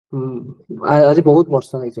आज बहुत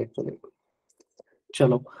वर्षा है actually.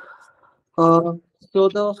 चलो. Uh, so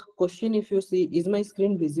the question, if you see, is my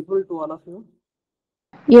screen visible to all of you?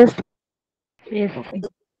 Yes. Yes. Okay.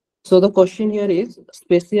 So the question here is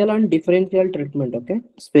special and differential treatment. Okay,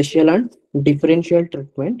 special and differential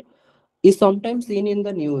treatment is sometimes seen in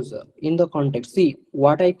the news in the context. See,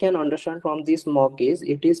 what I can understand from this mock is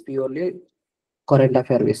it is purely current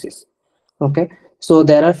affair basis. Okay, so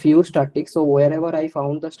there are few statics. So wherever I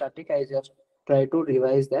found the static, I just try to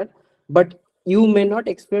revise that. But you may not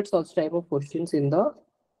expect such type of questions in the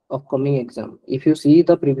upcoming exam. If you see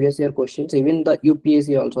the previous year questions, even the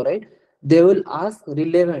UPSC also, right? They will ask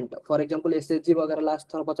relevant. For example, SSG वगैरह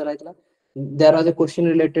last थर पचला इतना. There was a question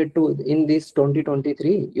related to in this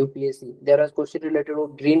 2023 UPSC. There was question related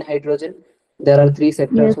to green hydrogen. There are three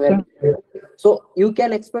sectors Yes, where. sir. So you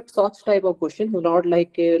can expect such type of questions, not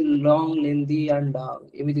like a long, lengthy and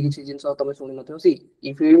everything is in South America. See,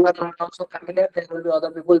 if you are not also familiar, there will be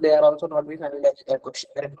other people. They are also not be familiar with that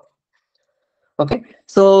question. Okay,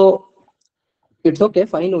 so it's okay,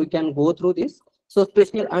 fine. We can go through this. So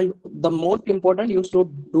special and the most important, you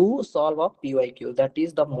should do solve a PYQ. That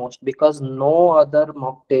is the most because no other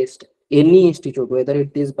mock test, any institute, whether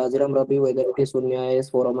it is Bajiram Rabi, whether it is Sunya IS,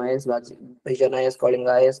 Forum IS, Vision IS,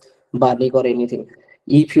 Kalinga IS, Barnik or anything.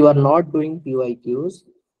 If you are not doing PYQs,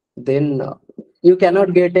 then you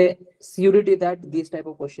cannot get a surety that these type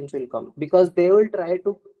of questions will come because they will try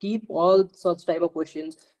to keep all such type of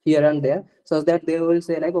questions here and there so that they will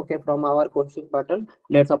say like, okay, from our question pattern,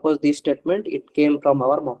 let's suppose this statement it came from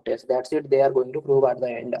our mock test, that's it, they are going to prove at the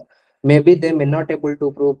end. Maybe they may not able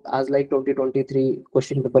to prove as like 2023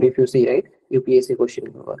 question paper, if you see, right, UPSC question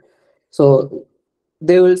paper. So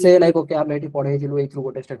they will say like, okay, ଆମେ ଏଠି ପଢେଇଥିଲୁ ଏଇଥିରୁ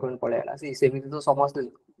ଗୋଟେ statement ପଳେଇ ଆଇଲା। See, ସେମିତି ତ ସମସ୍ତେ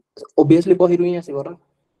obviously ବହିରୁ ହିଁ ଆସିବ ନା,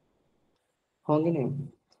 ହଁ କି ନାହିଁ?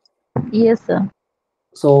 Yes, sir.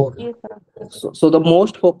 So, Yes, sir. so the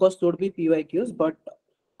most focus should be PYQs, but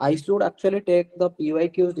I should actually take the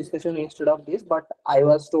PYQs discussion instead of this. But I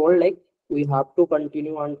was told like we have to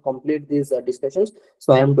continue and complete these discussions,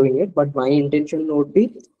 so I am doing it. But my intention would be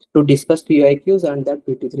to discuss PYQs and that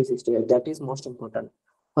PT368. That is most important.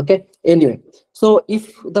 Okay. Anyway, so if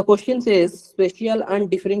the question says special and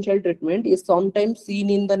differential treatment is sometimes seen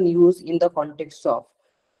in the news in the context of,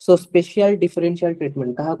 so special differential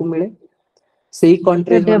treatment କାହାକୁ ମିଳେ? ସେଇ The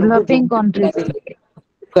countries ମାନଙ୍କୁ developing countries.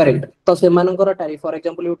 correct ତ ସେମାନଙ୍କର tariff, for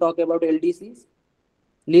example you talk about LDCs,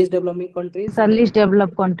 least developing countries, Yes, sir. Least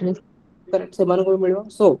developed countries. correct, ସେମାନଙ୍କୁ ବି ମିଳିବ.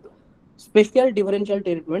 So special differential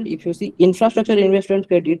treatment, if you see infrastructure investment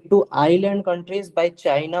credit to island countries by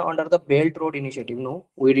China under the Belt Road Initiative. No,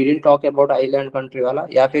 we didn't talk about island country वाला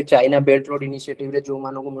या फिर China Belt Road Initiative रे जो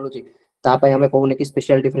ମାନଙ୍କୁ ମିଳୁଛି ତା ପାଇଁ ଆମେ କହୁନେ କି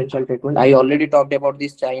special differential treatment. I already talked about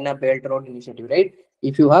this China Belt Road Initiative, right?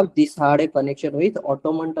 If you have this had a connection with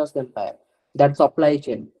Ottoman Empire, that supply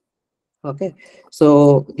chain. Okay, so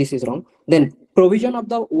this is wrong. Then provision of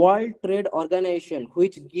the World Trade Organization,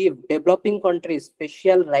 which give developing countries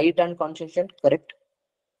special right and concession, correct?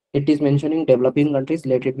 It is mentioning developing countries,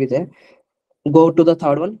 let it be there. Go to the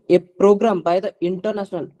third one. A program by the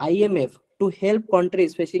international IMF to help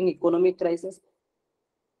countries facing economic crisis.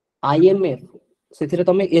 IMF, ସେଥିରେ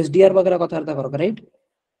ତମେ SDR वगैरह कथाबार्ता करो, right?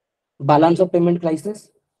 Balance of payment crisis,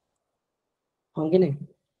 ହଁ କି ନାହିଁ?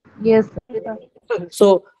 Yes, sir. So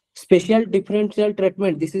special differential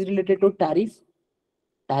treatment, this is related to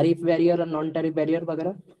tariff barrier and non tariff barrier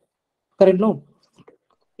वगैरह, correct? No,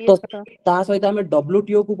 तो Yes, sir. ତା ସହିତ ଆମେ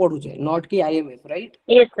WTO କୁ ପଢୁଛେ, not କି IMF, right?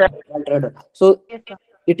 Yes, sir. So Yes, sir.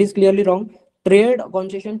 it is clearly wrong. Trade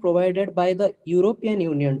concession provided by the European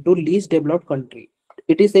Union to least developed country.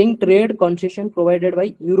 It is saying trade concession provided by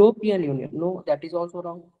European Union. No, that is also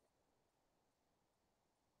wrong.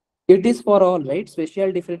 It is for all, right?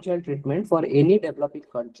 Special differential treatment for any developing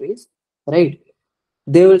countries, right?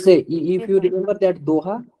 They will say, if you remember that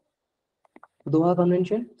Doha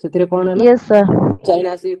convention, ସେଥିରେ କ'ଣ ହେଲା? Yes, sir.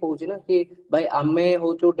 China से कହୁଛି ना कि भाई ଆମେ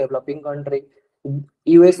ହଉଛୁ developing country,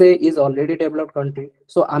 USA is already developed country,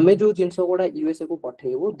 so ଆମେ ଯୋଉ ଜିନିଷ ଗୁଡା USA କୁ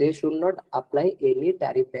ପଠେଇବୁ, they should not apply any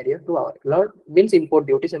tariff barrier to our Lord, means import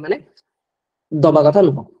duty ସେମାନେ ଦବା କଥା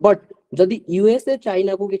ନୁହଁ. But ଯଦି USA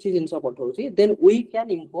China କୁ କିଛି ଜିନିଷ ପଠଉଛି, then we can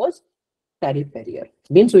impose tariff barrier,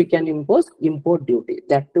 means we can impose import duty,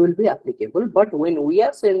 that will be applicable. But when we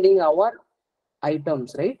are sending our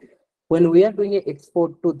items, right, when we are doing an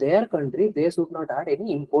export to their country, they should not add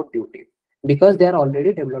any import duty because they are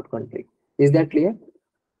already developed country. Is that clear?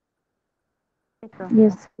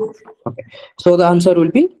 Yes. Okay, so the answer will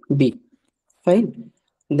be B. Fine.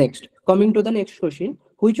 Next, coming to the next question,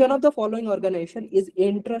 which one of the following organization is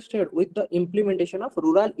entrusted with the implementation of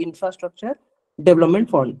rural infrastructure development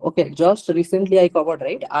fund. Okay, just recently I covered,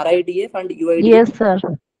 right? RIDF and UIDF. Yes, sir.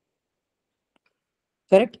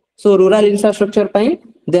 Correct. So rural infrastructure time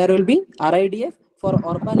there will be RIDF. For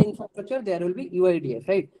urban infrastructure there will be UIDF,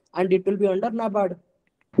 right? And it will be under NABARD.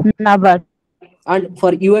 NABARD. And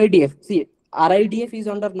for UIDF, see, RIDF is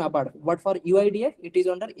under NABARD, but for UIDF it is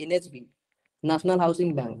under NHB, National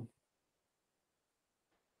Housing Bank.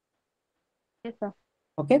 Yes, sir.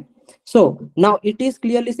 Okay, so now it is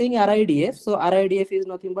clearly saying RIDF. So RIDF is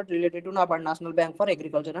nothing but related to NABARD, National Bank for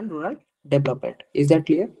Agriculture and Rural Development. Is that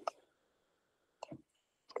clear?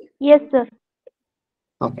 Yes, sir.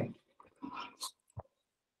 Okay.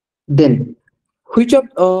 Then, which of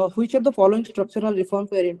the following structural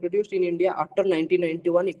reforms were introduced in India after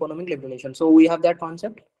 1991 economic liberalization? So we have that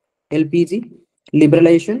concept: LPG,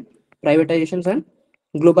 liberalization, privatizations, and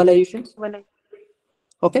globalization.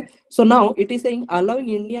 Okay, so now it is saying allowing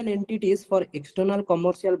Indian entities for external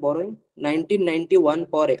commercial borrowing. 1991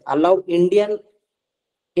 for allow Indian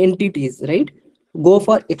entities, right, go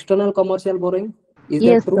for external commercial borrowing. Is that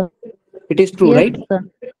Yes, true? sir. It is true, Yes, right?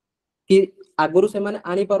 sir. कि आगुरु से माने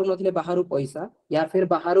आनी पारु नथिले Bahru पैसा या फिर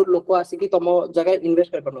Bahru लोक आसिकी तम जगह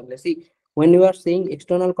इन्वेस्ट कर पारु नथिले. See, when you are saying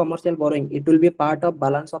external commercial borrowing, it will be part of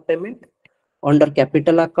balance of payment under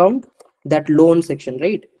capital account, that loan section,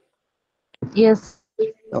 right? Yes.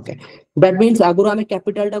 Okay, that means aguru ame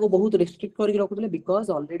capital ta ko bahut restrict kari rakhutile because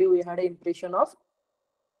already we had a impression of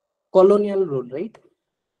colonial rule, right?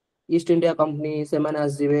 East India Company से माने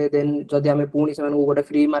आसीबे, then जदि आमे पुणी से माने गोटे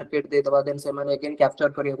free market दे दबा, then से माने again capture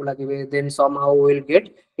करिया को लागिबे, then somehow we will get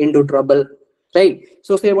into trouble, right?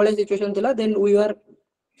 So से बड़े situation थिला, then we were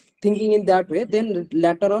thinking in that way. Then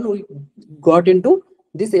later on we got into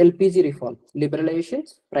this LPG reform,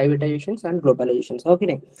 liberalizations, privatizations, and globalizations.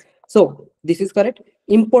 Okay, so this is correct.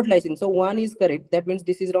 Import license, so one is correct, that means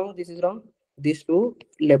this is wrong, this is wrong, these two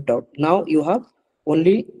left out. Now you have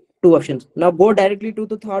only two options. Now go directly to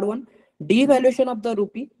the third one: devaluation of the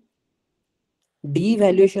rupee.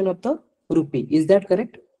 Devaluation of the rupee, is that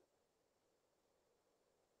correct?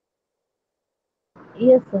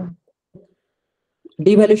 Yes, sir.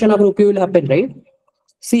 Devaluation of rupee will happen, right?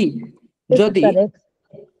 See, Yes, jodi correct.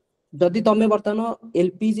 जदि तमे बर्तमान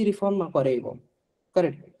LPG reform करेइबो,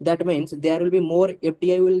 correct, that means there will be more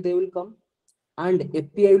FDI will come and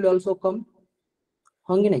FPI will also come,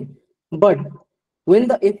 होंगे नहीं? But when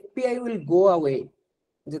the FPI will go away,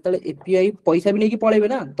 जेतले FPI पैसा भी नहीं की पळेबे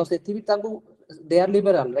ना, तो सेथि भी तांको they are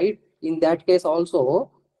liberal, right? In that case also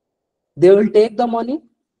they will take the money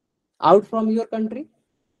out from your country,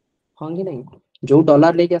 होंगे नहीं? जो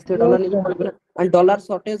डॉलर लेके आस्ते डॉलर Yes, नहीं sir. पळेबे ना, and डॉलर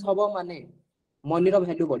शॉर्टेज हबो माने मनी रो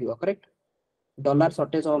वैल्यू बढ़िबो, करेक्ट? डॉलर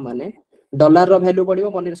शॉर्टेज हो माने dollar row value बढ़िबो,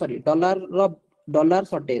 money sorry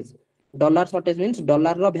dollar shortage means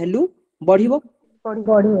dollar row value बढ़िबो,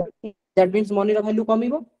 Body. That means money row value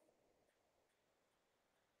कमिबो,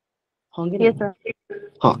 होंगे Yes, नहीं? sir.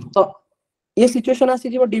 हां, तो ये सिचुएशन आसी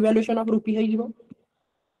जीवो, डिवैल्यूएशन ऑफ रुपी है जीवो.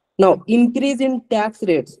 Now increase in tax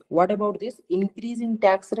rates, what about this increase in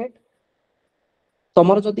tax rate?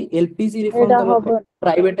 तमर जदी एलपीजी रिफॉर्म तमे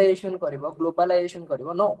privatisation करिवो, globalisation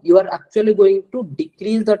करिवो, no, you are actually going to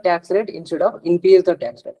decrease the tax rate instead of increase the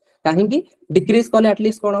tax rate. काहे कि decrease कले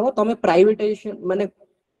at least कोन हो, तमे privatisation माने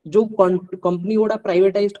जो कंपनी गोडा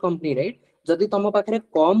प्राइवेटाइज्ड कंपनी, राइट, जदी तम पाखरे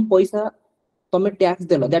कम पैसा तमे टैक्स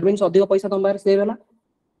देलो, दैट मींस अधिक पैसा तम बारे सेव होला,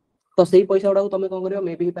 तो सेही पैसा गुडा तमे कोन करियो,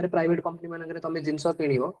 मे बी पारे प्राइवेट कंपनी मानकरे तमे जिंस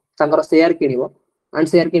किनिवो, तांकर शेयर किनिवो, एंड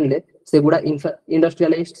शेयर किनले से गुडा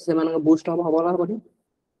इंडस्ट्रियलिस्ट से मानक बूस्ट हबो ना बडी.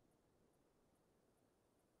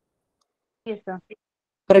 Yes, sir.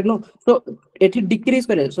 Correct no? तो एठी डिक्रीज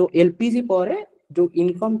करे, सो एलपीजी पर जो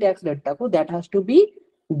इनकम टैक्स रेट को that has to be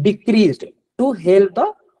decreased to help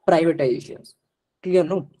the प्राइवेटाइजेशंस. Clear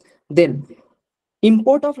no? Then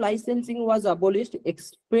import of licensing was abolished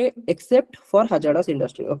except for hazardous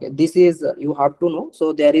industry. Okay, this is you have to know.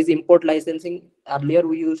 So there is import licensing earlier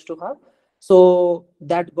we used to have, so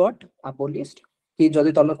that got abolished. कि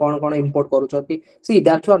जदि तमे कोन कोन import करूछ कि see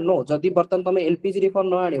that's were no, जदि बर्तन तमे LPG reform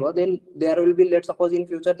न आनिबो, then there will be, let's suppose in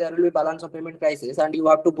future there will be balance of payment crisis and you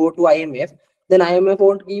have to go to IMF, then IMF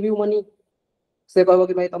won't give you money. से कहबो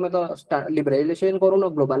कि भाई तमे तो लिबरलाइजेशन करूनो,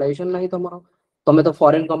 ग्लोबलाइजेशन नहीं तमरो, तमे तो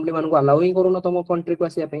फॉरेन कंपनी मानको अलाउ ही करूनो तम कंट्री को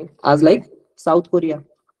आसिया पे, आज लाइक साउथ कोरिया,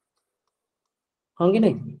 हां कि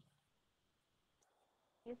नहीं?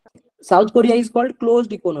 South Korea is called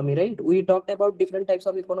closed economy, right? We talked about different types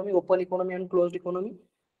of economy, open economy and closed economy.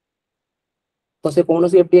 तो से कौन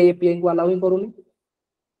सी एफडीआई को अलाउ ही करूनी,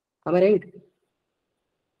 हमें, राइट?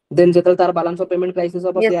 देन जेतल तार बैलेंस ऑफ पेमेंट क्राइसिस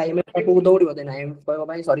अब से आईएमएफ को दौड़िबो, देन आईएमएफ कहबो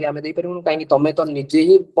भाई सॉरी आमे देई परिबो काहे कि तमे तो निजे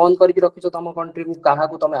ही बंद करके रखिसो तम कंट्री को, काहा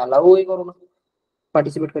को तमे अलाउ ही करूनो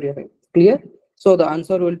पार्टिसिपेट करिया पे. Clear? So the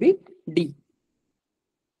answer will be D.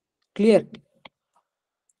 Clear?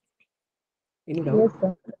 Any doubt? Yes,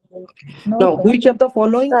 sir. No, Now, sir. which of the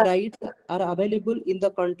following Sir. rights are available in the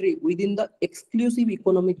country within the exclusive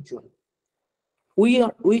economic zone?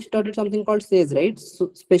 We studied something called SEZ, right?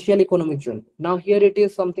 So, special economic zone. Now here it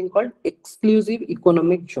is something called exclusive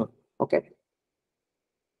economic zone. Okay.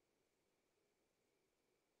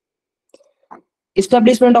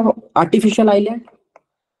 Establishment of artificial island.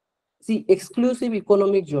 See, exclusive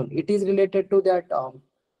economic zone. It is related to that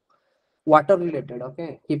water related. Okay,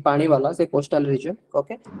 कि पानी वाला से coastal region.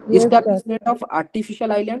 Okay. Yes, sir. Establishment of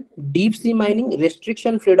artificial island, deep sea mining,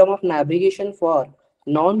 restriction freedom of navigation for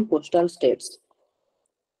non-coastal states.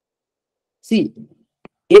 See,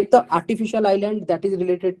 if the artificial island that is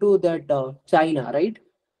related to that China, right?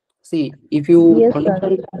 See, if you Yes, sir.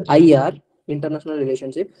 understand IR, international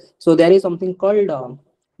relationship, so there is something called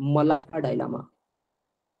Malacca dilemma.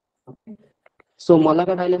 Okay. So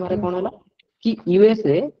Malacca dilemma रे कौन होला कि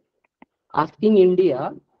USA asking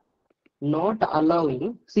India not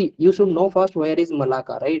allowing. See, you should know first where is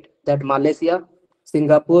Malacca, right? That Malaysia,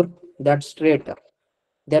 Singapore, that strait.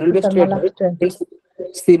 There will Yes, be sir. strait, right? Malacca.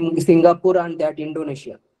 It's Singapore and that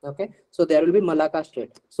Indonesia. Okay, so there will be Malacca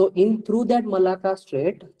Strait. So in through that Malacca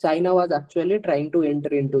Strait, China was actually trying to enter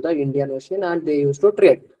into the Indian Ocean and they used to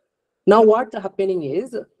trade. Now what's happening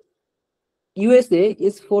is USA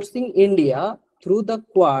is forcing India through the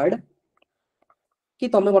Quad कि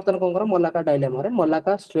तमे बर्तन कौन करो Malacca dilemma रे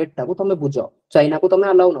Malacca strait टाको तमे बुझो China को तमे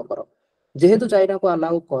अलाउ न करो जेहेतु चाइना को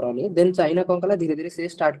अलाउ करनी देन चाइना कौन कला धीरे धीरे से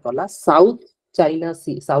स्टार्ट कला साउथ चाइना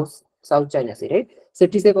सी साउथ चाइना सी राइट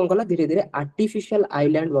सेठी से कौन कला धीरे धीरे आर्टिफिशियल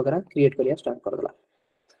आइलैंड वगैरह क्रिएट करिया स्टार्ट कर देला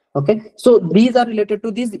okay so these are related to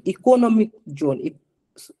this economic zone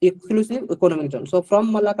exclusive economic zone so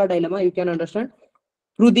from Malacca dilemma you can understand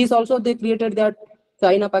through this also they created that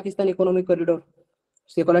China Pakistan economic corridor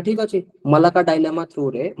से कहला ठीक अछि Malacca dilemma through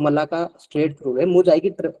रे Malacca strait through रे मु जाई कि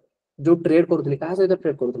जो ट्रेड करथली कहा से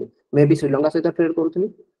ट्रेड करथली मे बी श्रीलंका से ट्रेड करथली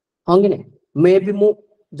हां कि नहीं मे बी मु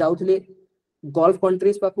जाउथली गल्फ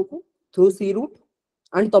कंट्रीज पाखु को थ्रू सी रूट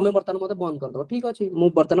एंड तमे बर्तन मते बंद कर दो ठीक अछि मु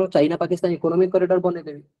बर्तन चाइना पाकिस्तान इकोनॉमिक कॉरिडोर बने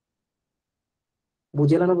देबी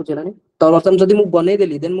बुझेला ना तो बर्तन जदी मु बने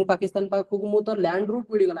देली देन मु पाकिस्तान पाखु को मु तो लैंड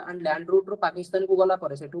रूट मिल गला एंड लैंड रूट रो पाकिस्तान को गला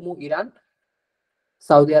करे सेटू मु ईरान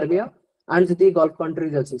साउदी अरेबिया एंड जदी गल्फ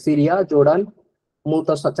कंट्रीज अछि सीरिया जोर्डन मु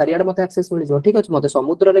तो चारियाडे मते एक्सेस मिल जो ठीक अछि मते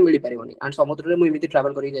समुद्र रे मिली परिबनी एंड समुद्र रे मु इमिति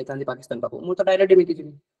ट्रैवल करी जाइतांदी पाकिस्तान पाखु मु तो डायरेक्ट इमिति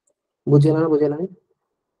जिबी बुझेला ना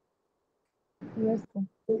Yes, sir.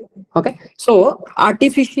 okay so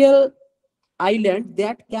artificial island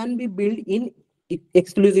that can be built in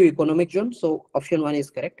exclusive economic zone so option 1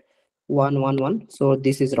 is correct 111 so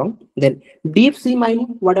this is wrong then deep sea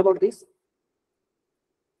mining what about this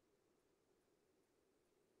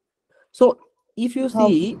so if you How?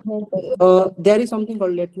 see Yes, sir. there is something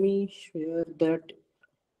called let me share that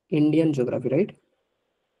Indian geography right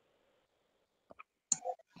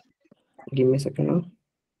give me a second now.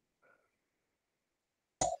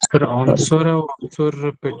 Sir, onshore or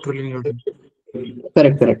offshore petroleum unit?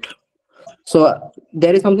 Correct so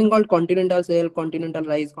there is something called continental shelf continental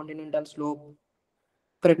rise continental slope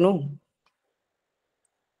correct no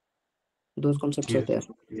those concepts are there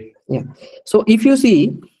yeah so if you see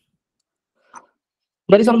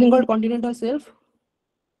there is something called continental shelf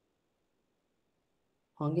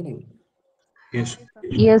hangi nahi Yes.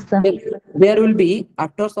 Yes, sir. there will be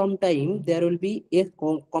after some time there will be a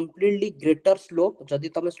completely greater slope jodi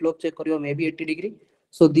tame slope check kariyo maybe 80 degree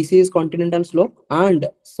so this is continental slope and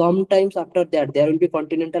sometimes after that there will be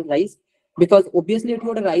continental rise because obviously एठी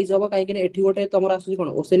गोटे rise होबा काहे कि एठी गोटे तमरा आसुची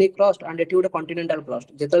कोन oceanic crust and एठी गोटे continental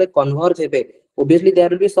crust जेतले converge हेबे obviously there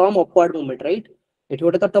will be some upward movement right एठी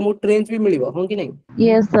गोटे त तमु ट्रेंच भी मिलिबो हां कि नहीं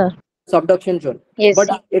Yes, sir. subduction zone Yes,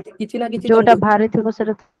 but sir. एठी किछि ना किछि जोटा तमु भारी थिबो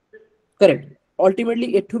सेटा करेक्ट अल्टीमेटली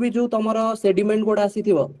एठु भी जो तमरो सेडिमेंट गोडा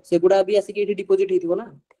आसीथिबो सेगुडा भी आसी के एठी डिपॉजिट हेथिबो ना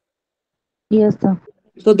Yes, sir.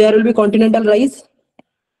 so there will be continental rise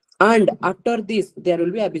and after this there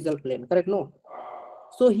will be abyssal plain correct no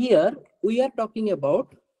so here we are talking about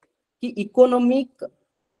ki economic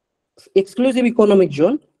exclusive economic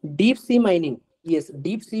zone deep sea mining yes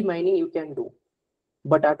deep sea mining you can do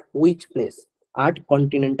but at which place at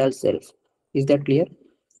continental shelf is that clear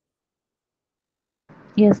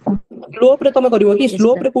Yes, sir. Slope रे तमे करिवो कि Yes,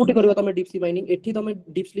 slope sir. रे कोठी करिवो तमे deep sea mining एठी तमे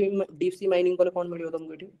deep sea mining करे कोन मिलियो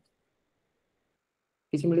तमको एठी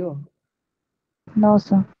किछि मिलियो No,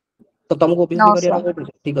 sir. तो तुमको ऑब्वियसली No, करिया sir.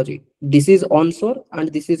 कोठी ठीक अछि this is onshore and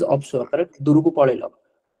this is offshore correct दूर को पळेलो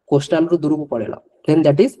कोस्टल रु दूर को पळेलो then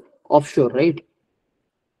that is offshore right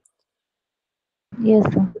Yes,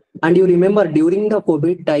 sir. and you remember during the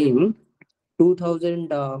covid time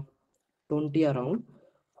 2020 around,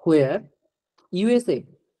 where USA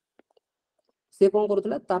से कौन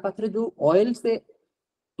करूला ता पाखरे जो ऑयल से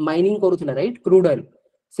माइनिंग करूला राइट क्रूड ऑयल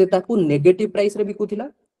से ताकू नेगेटिव प्राइस रे बिकुथिला.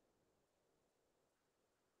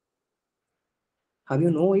 हैव यू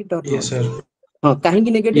नो इट और Yes, sir. हां काहे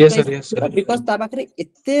की negative Yes, sir. Price Yes, sir. Because ता पाखरे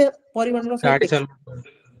एते परिमाण से गाड़ी चालू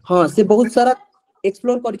हां से बहुत सारा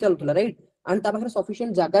एक्सप्लोर करि चलुथला राइट एंड ता पाखरे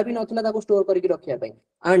सफिशिएंट जगह भी नथिला ताको स्टोर करि रखिया पई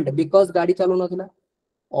एंड बिकॉज़ गाड़ी चालू नथिला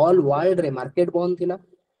ऑल वर्ल्ड रे मार्केट बंद थिला.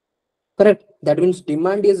 Correct. That means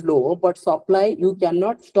demand is low, but supply you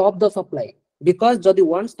cannot stop the supply because जदि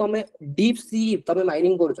once तमे deep sea तमे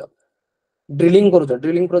mining करूछ,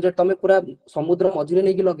 ड्रिलिंग प्रोजेक्ट तमे पूरा समुद्र मझिरे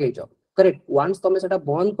नै कि लगेइछ. करेक्ट. once तमे सेटा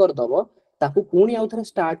बंद कर दबो ताकू पुनी आउ थरे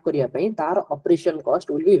स्टार्ट करिया पई तार operation cost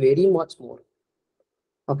will be very much more.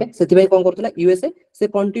 Okay सेति भाई कोन करथला यूएसए से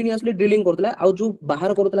कंटीन्यूअसली ड्रिलिंग करथला आउ जो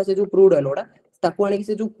बाहर करथला से जो क्रूड ऑयल ओडा ताकू आनी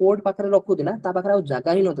से जो पोर्ट पाखरे रखुदिला ता पाखरे आउ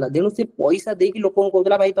जागा ही नथला देनु से पैसा देकी लोकन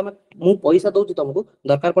कहथला भाई तमे मु पैसा दउची तुमको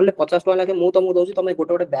दरकार पड़ले 50 टका लागे मु तुमको दउची तमे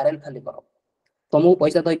गोटे गोटे बैरल खाली करो तुमको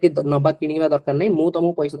पैसा दइकी नबा किनिबा दरकार नै मु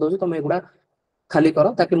तुमको पैसा दउची तमे एगुडा खाली करो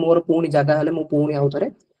ताकि मोर पुनी जागा हले मु पुनी आउ थरे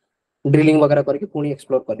ड्रिलिंग वगैरह करके पुनी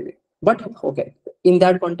एक्सप्लोर करिवे. But okay, in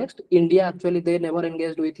that context, India actually they never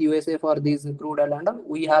engaged with USA for these crude oil and all.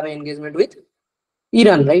 We have an engagement with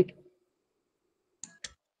Iran, right?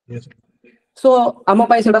 Yes. So आम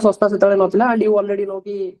पाई सेटा सस्ता सेतले नथिला and you already know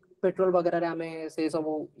कि petrol वगैरह रे आमे से सब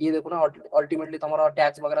ये देखो ना अल्टीमेटली तमरो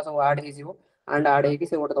टैक्स वगैरह सब ऐड हे जिवो and add हे कि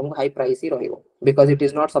से गोटे तुमको हाई प्राइस ही रहिबो because it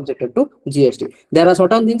is not subjected to GST. There are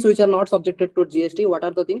certain things which are not subjected to GST. What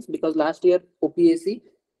are the things? Because last year OPSC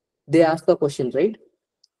they asked the questions, right?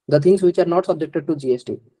 The things which are not subjected to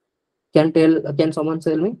GST. Can someone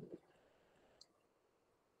tell me?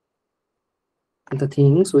 The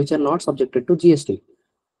things which are not subjected to GST.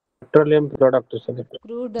 Petroleum product.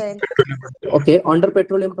 Crude oil. Okay, under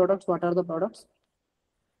petroleum products, what are the products?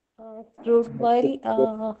 Crude oil.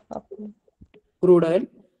 Crude oil.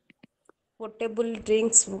 Potable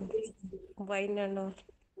drinks, wine and all.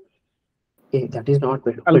 Okay, that is not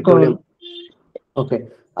Alcohol. petroleum. Okay.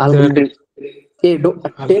 Alcohol. Sir, Okay, tell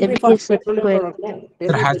me first Aviation petroleum fuel. product. No? sir,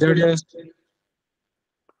 Tell me hazardous.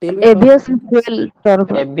 Tell me first Aviation fuel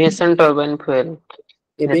turbo. Aviation turbine fuel,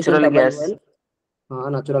 aviation natural turbine gas, oil.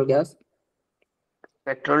 Natural gas.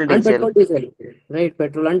 petrol, And diesel. petrol diesel. Right,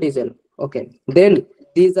 petrol and diesel. Okay. Then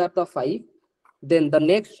these are the 5. Then the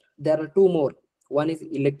next, there are 2 more. One is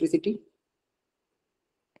electricity.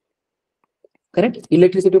 Correct.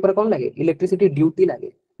 Electricity पर कौन लगे? Electricity duty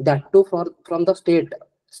लगे. That too from the state.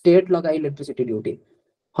 State लगा electricity duty.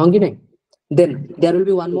 हाँ कि नहीं? Then there will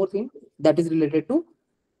be one more thing that is related to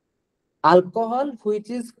alcohol which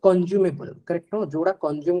is consumable. Correct no? जोड़ा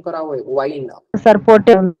consume करा हुआ है wine. Sir,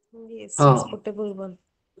 potable. Yes, हाँ. yes, potable one.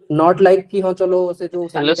 Not like कि हाँ चलो से जो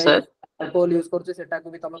Hello, sir. alcohol use करते सेटा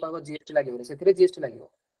को भी तमे कहबो GST लागियो सेथिरे GST लागियो.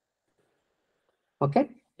 Okay?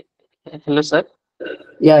 Hello, sir.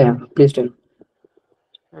 Yeah, please tell.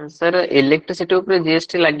 Sir, electricity ଉପରେ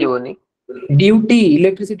GST ଲାଗିବନି. Duty,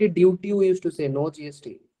 electricity duty we used to say, no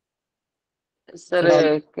GST.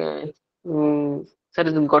 Sir, sir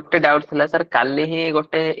ଗୋଟେ ଡାଉଟ୍ ଥିଲା sir କାଲି ହିଁ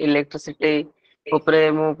ଗୋଟେ ଇଲେକ୍ଟ୍ରିସିଟି ଉପରେ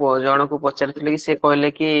ମୁଁ ଜଣକୁ ପଚାରିଥିଲି କି ସେ କହିଲେ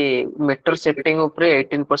କି ମିଟର ଶିଫ୍ଟିଂ ଉପରେ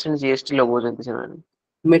 18% GST ଲଗାଉଛନ୍ତି ସେମାନେ.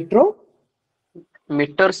 Metro?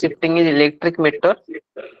 Meter shifting is electric meter.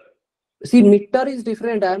 See, meter is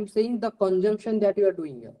different. I am saying the consumption that you are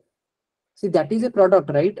doing here. See, that is a product,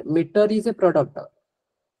 right? Meter is a product.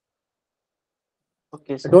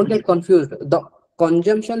 Okay, sir. Don't get confused. The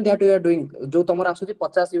consumption that you are doing, जो तमर आसुची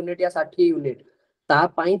 50 unit या 60 unit, ता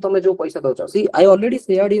पाई तमे जो पैसा दोच. See, I already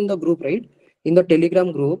shared in the group, right? In the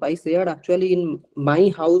Telegram group, I shared actually in my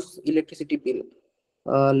house electricity bill.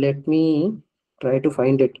 Let me try to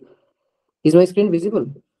find it. Is my screen visible?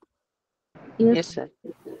 Yes. Yes, sir.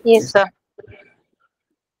 Yes. Sir.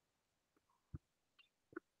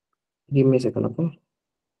 Give me a second, okay?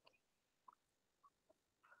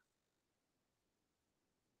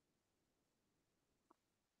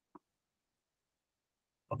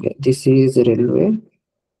 Okay, this is railway.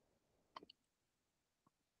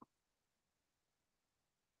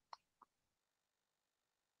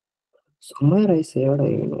 Somewhere I said, I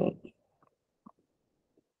know.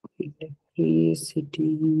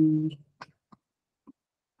 Electricity.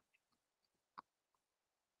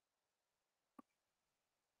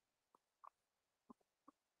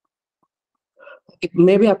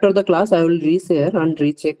 Maybe after the class I will reshare and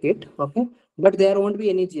recheck it. Okay, but there won't be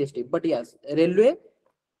any GST. But yes, railway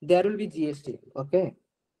there will be GST. Okay,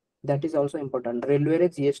 that is also important. Railway re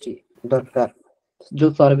GST darkar. जो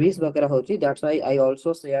service वगैरह होची, that's why I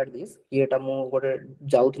also shared this कि एटा मु गोटे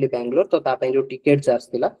जाउथली बेंगलोर तो ता पय जो टिकट चार्ज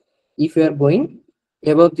थिला, if you are going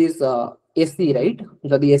above this AC, right,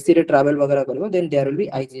 जदि AC रे ट्रैवल वगैरह करबो then there will be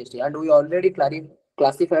IGST, and we already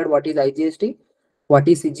classified what is IGST, what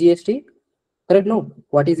is CGST, correct? No,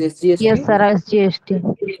 what is SGST Yes, sir. SGST.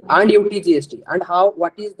 and UTGST, and how,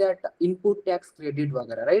 what is that input tax credit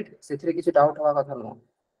वगैरह, right? सेथरे किछि doubt हवा कथा न।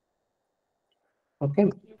 Okay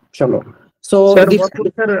चलो, so sir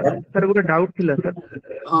sir गोटे doubt थिला sir.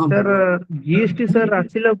 हाँ sir GST sir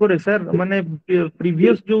आसिला परे सर माने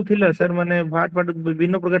प्रीवियस जो थिला सर माने भाट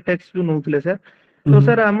विभिन्न प्रकार टैक्स जो नउथिले सर, तो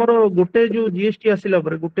सर हमरो गोटे जो जीएसटी आसिला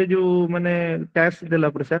परे गोटे जो माने टैक्स देला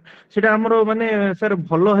परे सर सेटा हमरो माने सर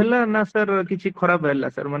भलो हैला ना सर किछि खराब हैला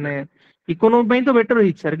सर, माने इकोनॉमी पई तो बेटर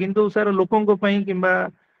हिच सर, किंतु सर लोकन को पई किबा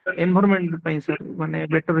एनवायरनमेंट पई सर माने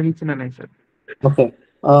बेटर हिच ना नहीं sir? Okay.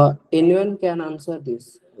 Anyone can answer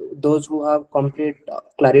this. Those who have complete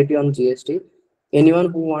clarity on GST.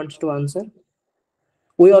 Anyone who wants to answer?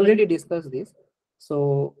 We already discussed this.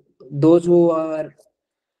 So those who are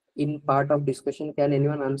in part of discussion, can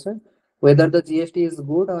anyone answer whether the GST is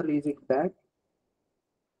good or is it bad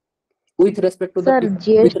with respect to Sir, the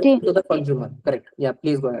GST with respect to the consumer? Correct. Yeah,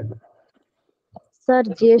 please go ahead. Sir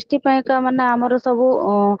GST ପାଇଁ का ମାନେ ଆମର ସବୁ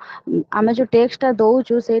ଆମେ जो tax टा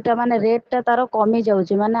दउଛୁ ସେଇଟା ମାନେ ରେଟ୍ ଟା ତାର କମି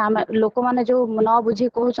ଯାଉଛି, ମାନେ ଆମେ ଲୋକମାନେ जो न बुझी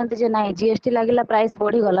कहउଛନ୍ତି जे नाही जीएसटी लागिला प्राइस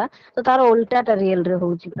बढ़ी गला, तो तार उल्टाटा रियल रे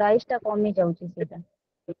होଉଛି, प्राइस टा कमि जाଉଛି ସେଇଟା।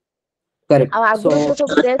 Correct. आ आगु जो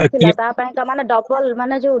सब टैक्स थिला actually ता ପାଇଁ का ମାନେ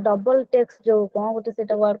डबल टैक्स जो कोन गोटे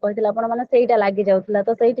सेटा वर्ड कहथिला आपण माने ସେଇଟା लागि जाउथला,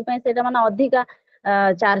 तो ସେଇటి ପାଇଁ ସେଇଟା माने अधिका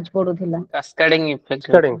charge पडुथिला। Cascading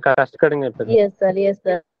effect. Cascading effect. Yes sir, yes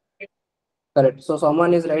sir. Correct. So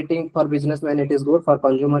someone is writing for businessman it is good, for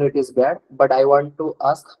consumer it is bad. But I want to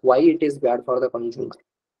ask why it is bad for the consumer.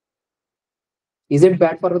 Is it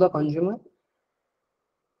bad for the consumer?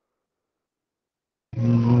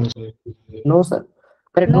 No, sir.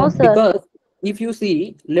 Correct. No, No, sir. because if you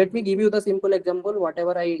see, let me give you the simple example,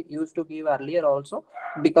 whatever I used to give earlier also,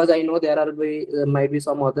 because I know there might be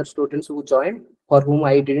some other students who joined for whom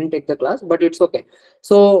I didn't take the class, but it's okay.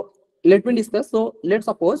 So let me discuss. So let's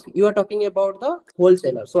suppose you are talking about the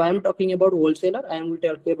wholesaler. So I am talking about wholesaler, I will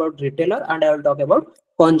talk about retailer, and I will talk about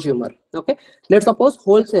consumer. Okay. Let's suppose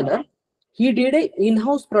wholesaler, he did a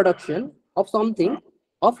in-house production of something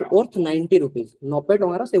of worth 90 rupees. 90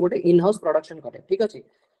 टंकार से गोटे in-house production करे, ठीक अछि?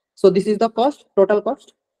 So this is the cost, total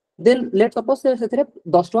cost. Then let's suppose से सेथरे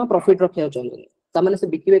 10 टका profit रखे होचन, ता माने से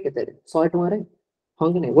बिकिबे केते रे? 100 टका रे,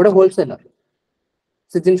 हां कि नै? गोटे होलसेलर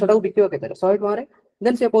से जिनसटा को बिकिबे केते रे? 100 टका रे।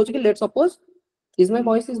 Then से कहउछ कि let's suppose, is my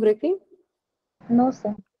voice is breaking? No,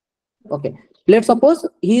 sir. Okay. Let's suppose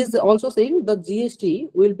he is also saying the GST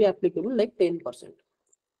will be applicable like 10%.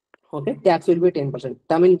 Okay, tax will be 10%.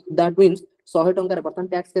 That means 100 टंका रे बर्तन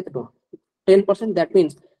टैक्स केते टका? 10%, that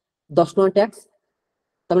means 10 टका tax.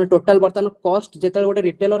 तमने total बर्तन cost जेते गोटे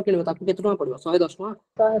रिटेलर किनबो ताकू केते टका पड़िबो? 110 टका।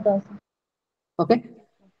 110। ओके,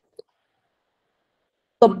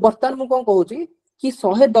 तो बर्तन मु कोन कहूची कि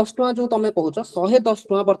 110 टका जो तमे कहूछ 110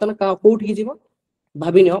 टका बर्तन का कोठ की जीवो?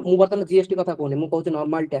 भाबिनियो मु बर्तन जीएसटी कथा कोने, मु कहूची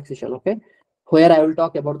normal taxation. Okay, where I will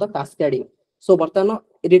talk about the cascading. So बर्तन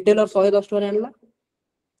रिटेलर 110 टका आनला,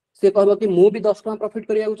 से कहबो कि मु भी 10 टका प्रॉफिट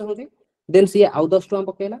करिया चाहूची, देन सी आउ 10 टका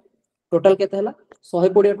पकेला, टोटल केते हला?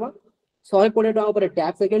 120 टका। 120 टका ऊपर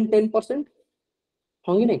टैक्स अगेन 10%,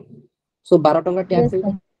 हां कि नै? सो 12 टका टैक्स। Yes,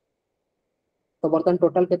 sir. तो बर्तन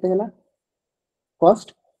टोटल केते हला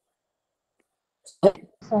कॉस्ट?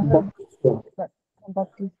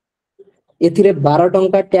 132। एथिरे 12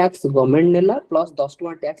 टका टैक्स गवर्नमेंट नेला प्लस 10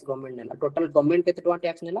 टका टैक्स गवर्नमेंट नेला, टोटल गवर्नमेंट केते टका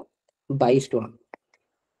टैक्स नेला? 22 टका,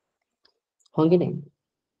 हां कि नै?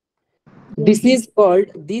 This is called,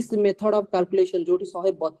 this method of calculation जोटी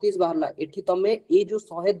 132 बाहरला, एठी तमे ए जो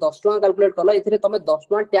 110 टका कैलकुलेट करला, एथिरे तमे 10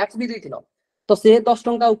 टका टैक्स भी देथिलो, तो से 10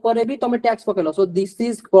 टका ऊपर भी तमे tax पकेलो। So this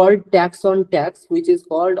is called tax on tax, which is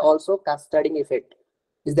called also cascading effect.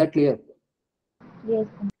 Is that clear? Yes,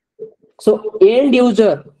 sir. So and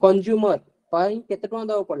user consumer पाई केते टका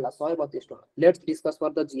दाव पड़ला? 132 टका। Let's discuss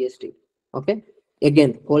for the GST. Okay,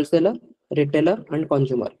 again wholesaler, retailer and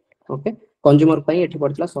consumer. Okay, consumer पाई एठी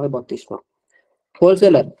पड़ला 132 टका।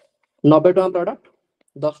 Wholesaler 90 टका product,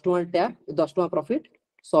 10 टका टैक्स, 10 टका प्रॉफिट,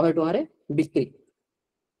 100 टका रे बिक्री।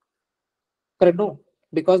 Correct no?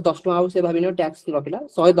 बिकॉज़ 10 टका से भाबिनो टैक्स रखिला,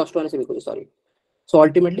 110 टका से बिकु, सॉरी। सो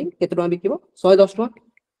अल्टीमेटली केते टका बिकिबो? 110 टका।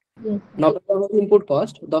 Yes, 90 टका इनपुट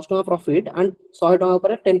कॉस्ट, 10 टका प्रॉफिट एंड 100 टका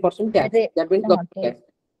ऊपर 10% टैक्स, दैट मींस टैक्स।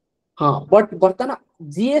 हां, बट बर्तन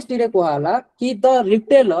जीएसटी रे कोहाला कि the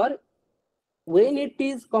retailer when it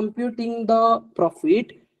is computing the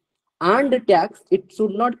profit and tax, it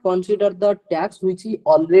should not consider the tax which he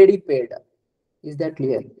already paid. Is that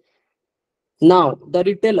clear? Now the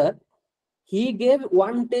retailer, he gave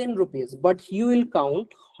 110 rupees, but he will count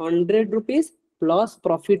 100 rupees plus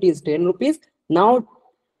profit is 10 rupees. Now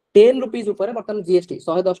 10 rupees upare bartan GST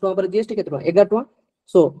 110 टका पर GST केते टका 11 टका.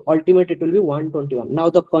 So ultimately it will be 121. Now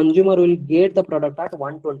the consumer will get the product at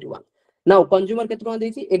 121. Now consumer केते टका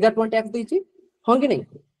देछि 11 टका tax देछि हां कि नहीं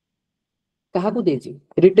कहा को देछि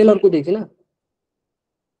रिटेलर को देछि ना.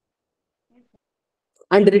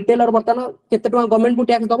 एंड रिटेलर बर्तन केते टका गवर्नमेंट को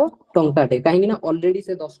टैक्स दबो टंकाटे काहे ना ऑलरेडी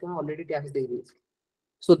से 10 टका ऑलरेडी टैक्स दे देछि.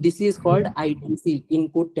 So this is called ITC,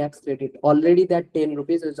 input tax credit. Already that 10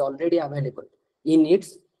 rupees is already available in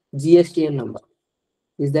its GSTN number.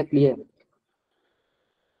 Is that clear?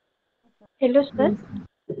 Hello sir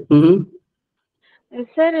Mm-hmm.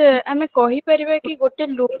 Sir आमे कहि परिबा कि गोटे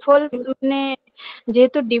लूपहोल ने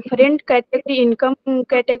जेतु different category income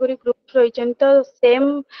category group रहिचन तो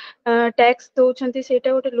same tax दोछंती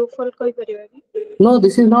सेटा गोटे loophole कहि परिबा कि No,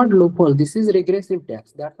 this is not loophole. This is regressive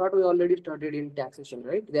tax. That's what we already studied in taxation,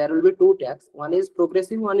 right? There will be two tax. One is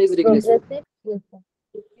progressive, one is regressive. Yes, sir.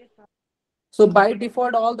 So by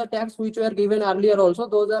default, all the tax which were given earlier also,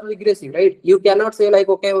 those are regressive, right? You cannot say like,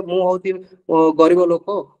 okay, mu hoti garibo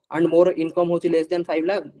loko and more income hoti less than 5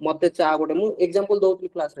 lakh. Mate cha gote mu example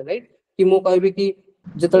doutli class re, right? Ki mu kahibi ki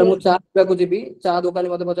jetale mu cha rupiya ko jibi cha dokani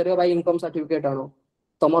mate pachariba bhai income certificate ano.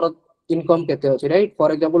 Tomar income kete अछि, right?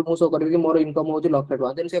 For example, mu so karibi ki more income hoti lakh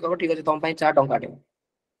टका. Then se कहबो ठीक अछि tom pai 4 टका दे.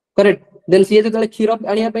 Correct? Then siye jetale क्षीर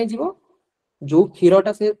आनिया pai jibo जो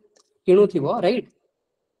क्षीरटा से किणु थिबो, right?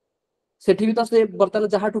 सेठी भी तो से बर्तन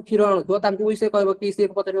जहाटू क्षीर आणुथो तांकू भी से कहबो कि से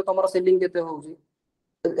पचारियो तमरो सेलिंग केते होउची.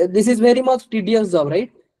 This is very much tedious job,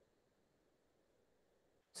 right?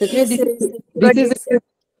 Sethi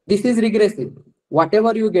this is regressive.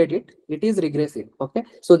 Whatever you get it is regressive. Okay,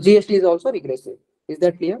 so GST is also regressive. Is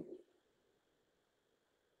that clear?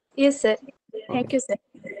 Yes sir thank you sir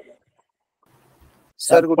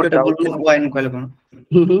sir गोटे doubt wine कहले कोन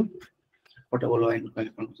portable wine कहले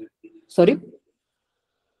कोन Sorry,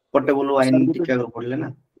 portable wine टिका को पड़ले ना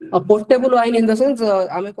portable wine in the sense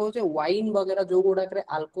आमे कहू छे वाइन वगैरह जो गुडा करे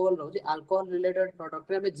अल्कोहल रहू छे अल्कोहल रिलेटेड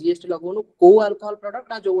प्रोडक्ट रे हमें जीएसटी लगोनु को अल्कोहल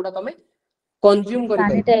प्रोडक्ट ना जो गुडा तमे कंज्यूम करि पाइ.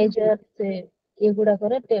 सैनिटाइजर से ये गुडा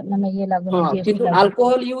करे माने ये लागो हाँ, जीएसटी किंतु लागो.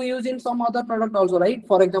 Alcohol you use in some other product also, right?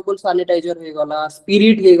 For example sanitiser हे गला,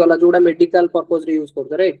 स्पिरिट हे गला जोडा मेडिकल पर्पस रे यूज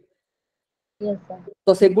करते, राइट? Yes sir.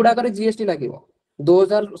 तो से गुडा करे GST लागिवो.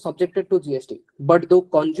 Those are subjected to GST. But do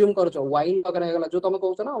consume करछो wine वगैरह हे गला जो तमे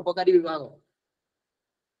कहू छ ना उपकारी विभाग,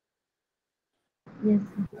 यस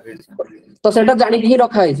तो सेटा जानि कि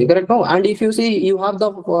रखा है, correct? No, and if you see you have the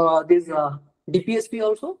this DPSP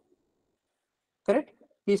also, correct?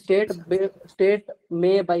 The state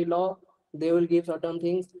may by law they will give certain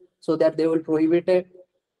things so that they will prohibit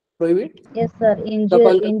yes sir. the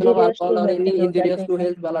consumption of Injurious alcohol to or health any जो injurious that to है.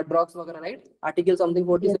 health wala drugs वगैरह, right? Article something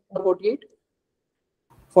 47 Yes, or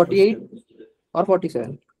 48 or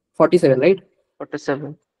 47, right?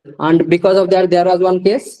 47. And because of that there was one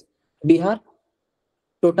case Bihar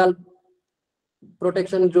total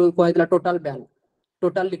protection जो कहला total ban,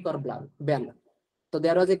 total liquor ban. So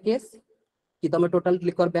there was a case कि तमे total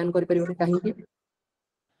liquor ban करि परियो काहे कि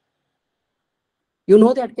you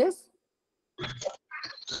know that case?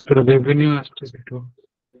 Revenue aspect.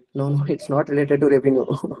 No, it's not related to revenue.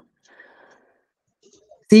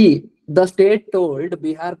 See, the state told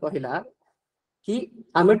Bihar कहला कि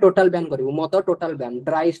आमे total ban करियो, मत total ban,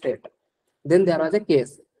 dry state. Then there was a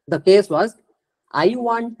case. The case was, I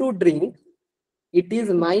want to drink. It is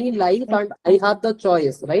my life and I have the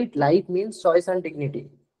choice, right? Life means choice and dignity.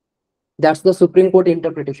 That's the Supreme Court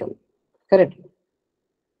interpretation, correct?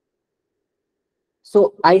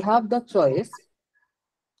 So I have the choice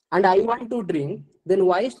and I want to drink. Then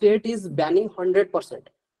why state is banning 100%?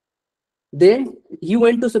 Then he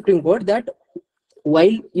went to Supreme Court that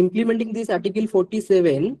while implementing this Article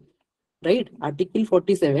 47, right? Article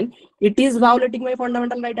 47, it is violating my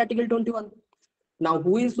fundamental right, Article 21. Now,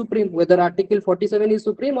 who is supreme? Whether Article 47 is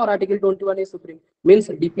supreme or Article 21 is supreme? Means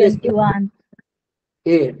DPSP. 21.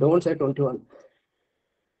 Hey, don't say 21.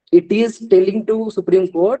 It is telling to Supreme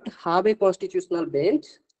Court, have a constitutional bench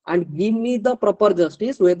and give me the proper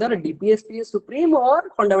justice whether DPSP is supreme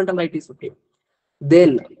or fundamental right is supreme.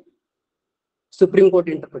 Then, Supreme Court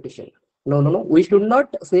interpretation. No. We should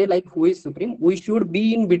not say like who is supreme. We should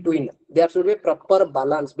be in between. There should be a proper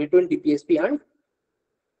balance between DPSP and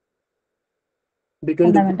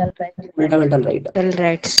Fundamental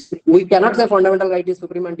rights. We cannot say fundamental right is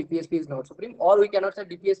supreme and DPSP is not supreme, or we cannot say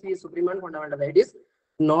DPSP is supreme and fundamental right is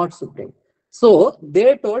not supreme. So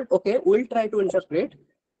they told, okay, we'll try to interpret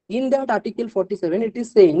in that Article 47, it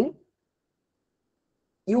is saying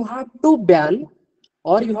you have to ban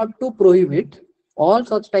or you have to prohibit all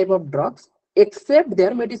such type of drugs except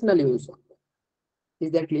their medicinal use.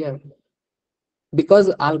 Is that clear?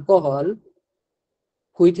 Because alcohol,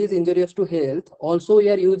 which is injurious to health, also we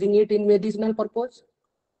are using it in medicinal purpose.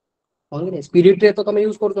 Spirit re to tame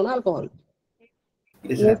use korcho na alcohol.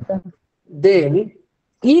 Yes, Yes, sir. sir. Then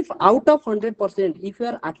if out of 100%, if you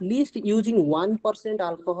are at least using 1%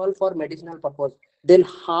 alcohol for medicinal purpose, then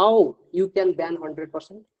how you can ban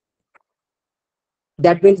 100%?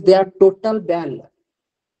 That means their total ban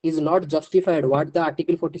is not justified. What the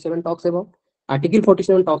Article 47 talks about? Article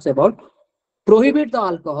 47 talks about prohibit the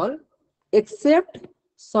alcohol except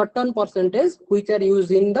certain percentage which are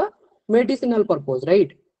used in the medicinal purpose,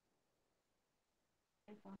 right?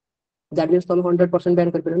 That means 100%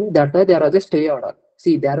 ban kar parani. That's why there was a stay order.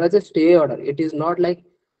 See, there was a stay order. It is not like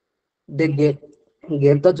they gave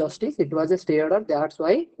the justice. It was a stay order. That's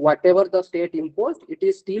why whatever the state imposed, it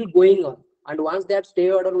is still going on. And once that stay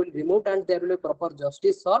order will be removed and there will be proper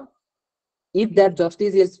justice served, if that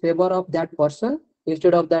justice is favor of that person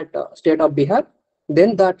instead of that state of Bihar,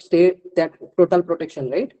 then that state, that total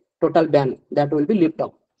protection, right? Total ban, that will be lifted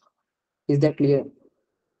up. Is that clear?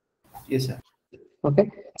 Yes, sir.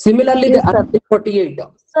 Okay. Similarly, Yes, the sir. Article 48.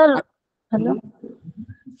 Sir, hello.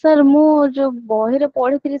 Sir, ମୁଁ ଯୋଉ ବହିରେ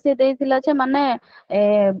ପଢିଥିଲି ସେ ଦେଇଥିଲା ଯେ ମାନେ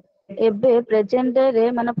ଏବେ present day ରେ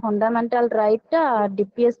ମାନେ ଫଣ୍ଡାମେଣ୍ଟାଲ ରାଇଟ୍ ଟା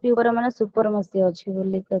DPSP ଉପରେ ମାନେ ସୁପରମସି ଅଛି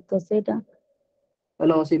ବୋଲି ତ ସେଇଟା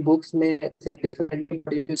No, see, books may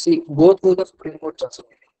you see both the Supreme Court judges.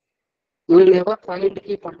 You will never find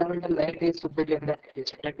the fundamental right is superior than it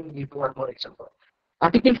is. Let me give you one more example.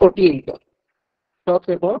 Article 48 talks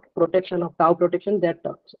about protection of cow protection, that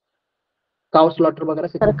talks cow slaughter वगैरह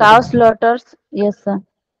से sir cow slaughters. Yes, sir.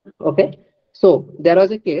 Okay, so there was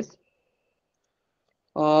a case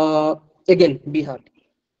again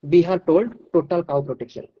Bihar told total cow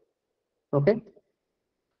protection. Okay,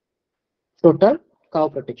 total cow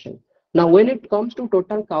protection. Now when it comes to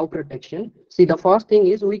total cow protection, see, the first thing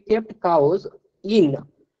is we kept cows in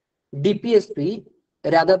DPSP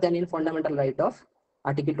rather than in fundamental right of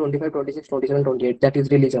Article 25, 26, 27, 28, that is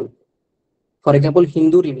religion. For example,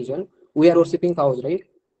 Hindu religion, we are worshipping cows, right?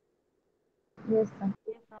 Yes, sir.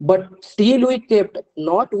 But still we kept,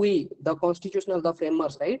 not we, the constitutional, the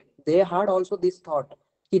framers, right? They had also this thought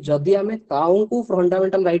कि जदि हमें cow को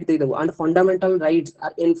fundamental right they देबो and fundamental rights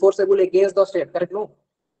are enforceable against the state, correct no?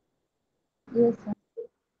 Yes, sir.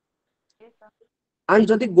 And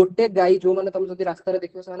जदि गोटे गाई जो माने तुम जदि रास्ता रे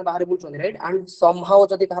देखियो से माने बाहर बुलछन, right? And somehow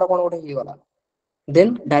जदि कहार कोन गोटे ही गला,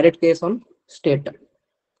 then direct case on state.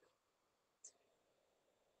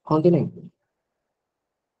 हाँ कि नहीं?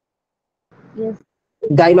 Yes.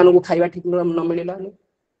 गाई मानू को खाइबा ठीक न मिलिला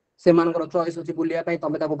से मानकर चॉइस होची बुलिया पई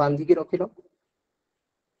तमे ताको बांधी की रखिलो.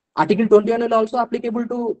 Article 21 is also applicable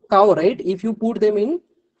to cow, right? If you put them in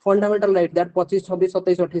fundamental right, that 25, 26,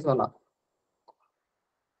 27, 28 वाला.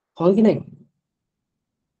 हाँ कि नहीं?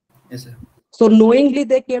 Yes, sir. So knowingly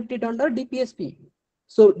they kept it under DPSP.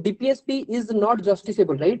 So DPSP is not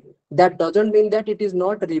justiciable, right? That doesn't mean that it is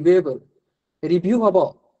not reviewable. Review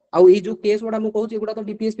habo. ଆଉ ଏଇ ଯୋଉ case ଗୁଡା ମୁଁ କହୁଛି ଏଗୁଡା ତ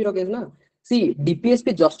DPSP ର କେସ୍ ନା. ସି DPSP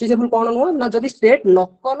ଜଷ୍ଟିସେବଲ କଣ ନୁହଁ ନା, ଯଦି ଷ୍ଟେଟ ନ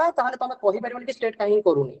କଲା ତାହେଲେ ତମେ କହିପାରିବନି କି ଷ୍ଟେଟ କାହିଁକି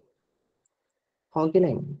କରୁନି. ହଁ କି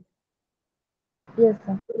ନାହିଁ? Yes,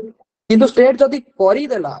 sir. କିନ୍ତୁ ଷ୍ଟେଟ ଯଦି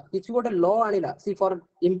କରିଦେଲା, କିଛି ଗୋଟେ ଲ ଆଣିଲା, C for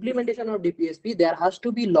implementation of DPSP there has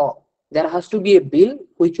to be law, there has to be a bill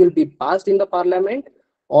which will be passed in the parliament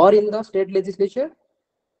or in the state legislature,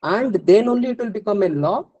 and then only it will become a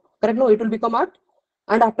law, correct? No, it will become act,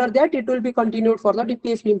 and after that it will be continued for the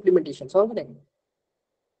DPSP implementation. So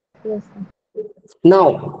Yes, sir.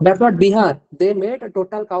 now that's what Bihar, they made a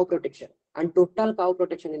total cow protection. And total cow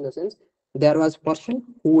protection in the sense, there was a person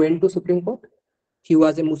who went to Supreme Court, he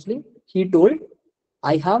was a Muslim, he told,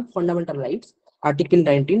 I have fundamental rights, Article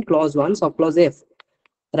 19 clause 1 subclause F,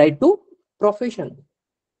 right to profession.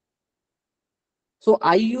 So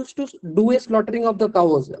I used to do a slaughtering of the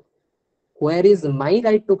cows. Where is my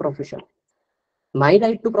right to profession? My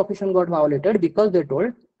right to profession got violated because they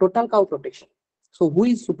told total cow protection. So who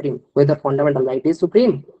is supreme? Whether fundamental right is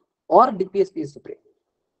supreme or DPSP is supreme.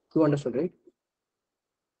 You understood, right?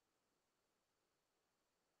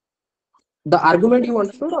 The argument you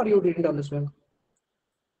understood or you didn't understand?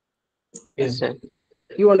 Yes, sir.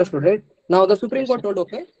 You understood, right? Now the Supreme Yes, Court sir. told,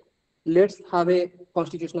 okay, let's have a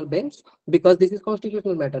constitutional bench because this is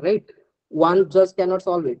constitutional matter, right? One judge cannot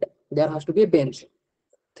solve it. There has to be a bench.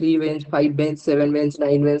 3 bench, 5 bench, 7 bench,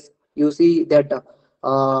 9 bench. You see that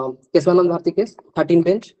Keswanand Bharti case, 13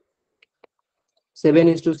 bench,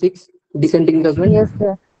 7:6, dissenting judgment. Yes,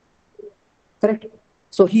 sir. Correct.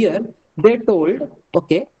 So here they told,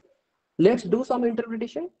 okay, let's do some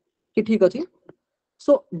interpretation. कि ठीक अछि.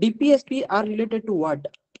 So DPSP are related to what?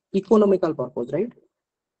 Economical purpose, right?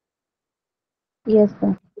 Yes,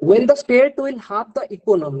 sir. When the state will have the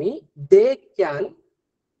economy, they can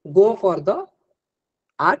go for the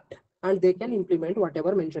act and they can implement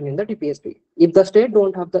whatever mentioned in the DPSP. If the state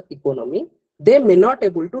don't have the economy, they may not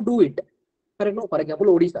able to do it. Correct? No? For example,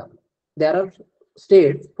 Odisha. There are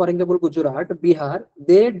states, for example, Gujarat, Bihar,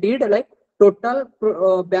 they did like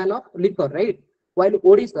total ban of liquor, right? While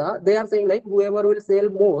Odisha, they are saying like whoever will sell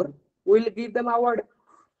more, will give them award.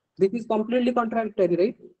 This is completely contradictory,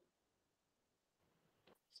 right?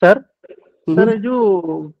 Sir sir ए जो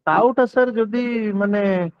टाउटा sir जदि माने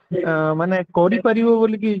माने करि परिबो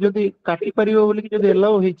बोली कि जदि काटि परिबो बोली कि जदि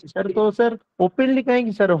एलाउ हेछि सर तो सर ओपनली काहे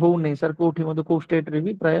कि सर हो नै सर कोठी मते को स्टेट रे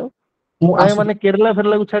भी प्राय प्राय माने केरला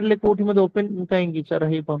फेरला को छाडले कोठी मते ओपन काहे कि सर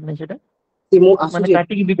हे पने सेटा माने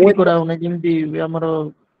काटि कि बिक्री करा हो नै जेमति हमर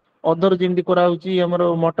अदर जेमति करा होछि हमर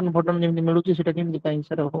मटन फटन जेमति मिलुछि सेटा केमति काहे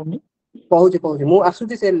सर हो नै कहूछि कहूछि मु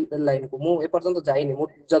आसुछि से लाइन को मु ए पर्यंत जाइनि मु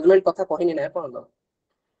जजमेंट कथा कहिनि नै पर्यंत.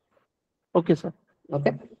 Okay sir.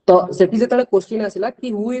 Okay, तो सेठी जेतले क्वेश्चन आसिला कि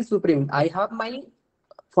who is supreme. I have my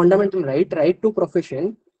fundamental right to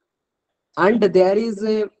profession and there is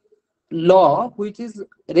a law which is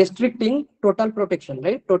restricting total protection,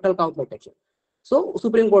 right? Total cow protection. So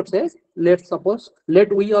Supreme Court says, let's suppose,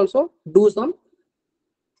 let we also do some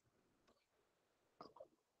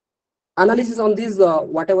analysis on this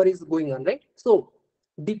whatever is going on, right? So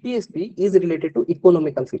DPSP is related to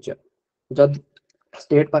economical feature. Jad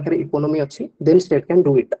state pakare economy achi, then state can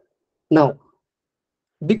do it. Now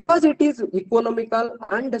because it is economical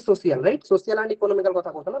and social, right? Social and economical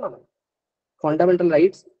kotha kotha na. Fundamental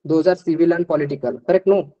rights, those are civil and political, correct?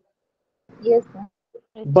 No? Yes, sir.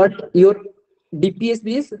 But your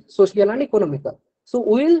DPSP is social and economical. So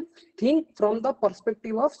we will think from the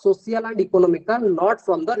perspective of social and economical, not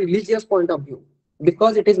from the religious point of view,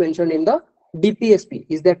 because it is mentioned in the DPSP.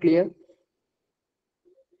 Is that clear?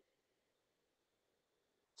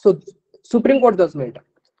 So Supreme Court judgment.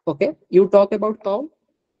 Okay, you talk about cow.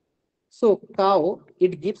 So cow,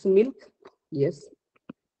 it gives milk. Yes,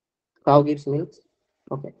 cow gives milk.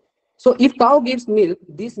 Okay. So if cow gives milk,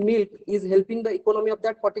 this milk is helping the economy of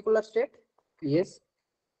that particular state. Yes.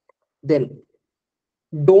 Then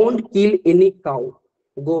don't kill any cow.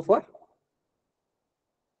 Go for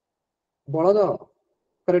बड़द.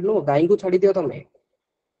 Correct? No, गाय को छाड़ी दियो तमे.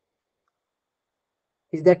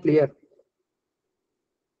 Is that clear?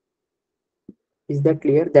 Is that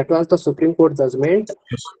clear? That was the Supreme Court judgment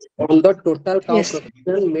on the total cow Yes.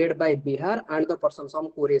 protection made by Bihar and the person some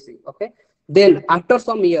Kuresi. Okay. Then after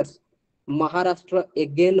some years, Maharashtra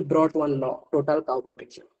again brought one law, total cow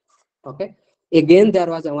protection. Okay. Again there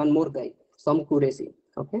was one more guy, some Kuresi.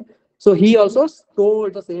 Okay. So he also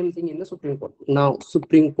told the same thing in the Supreme Court. Now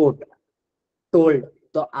Supreme Court told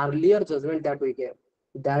the earlier judgment that we gave,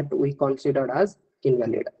 that we considered as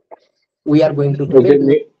invalid. We are going to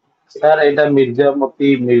debate. Sir एटा मिर्जापुर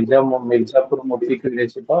मोती के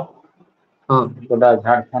छै तो हाँ तोड़ा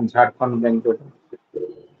Jharkhand bank तो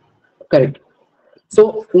correct.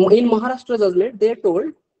 So in Maharashtra judgment they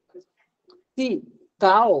told, see,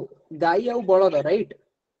 cow, गाई और बलद, right?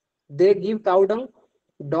 They give cow dung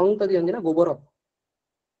तो दियंगे ना गोबर.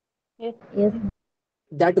 Yes, sir.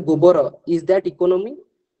 That gobar, is that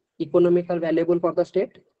economical valuable for the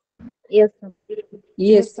state? Yes, sir.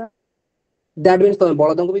 Yes. sir. That means तो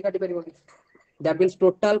बलदों को भी काटी परिबोनी. That means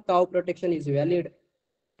total cow protection is valid.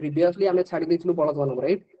 Previously हमें छाड़ी देथिलु बलद वाला,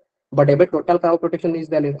 right? But एबे total cow protection is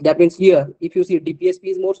valid. That means here, if you see,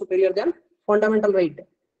 DPSP is more superior than fundamental right.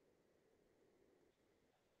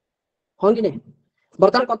 हाँ कि नहीं?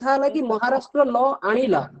 बर्तमान कथा है कि Maharashtra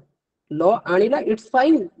law आनिला it's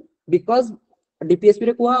fine because DPSP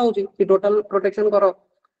रे कुहा होची कि टोटल प्रोटेक्शन करो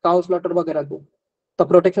काउ स्लॉटर वगैरह को. तो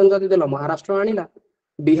प्रोटेक्शन जदि देलो महाराष्ट्र आनिला,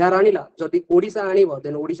 बिहार आनिला, जदि Odisha आनिबो,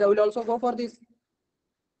 then Odisha will also go for this.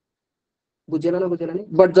 बुझेला ना नहीं?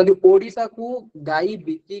 बट जदि ओडिशा को गाई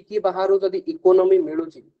बिकी की बाहर जदि इकोनॉमी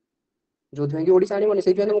मिलुची, जो थे कि ओडिशा आनिबो,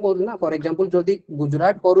 सेहि हम कहू ना. फॉर एग्जांपल जदि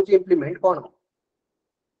गुजरात करूची इंप्लीमेंट कोन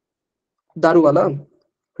दारू वाला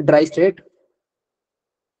ड्राई स्टेट,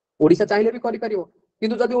 ओडिशा चाहिए भी करि परिबो.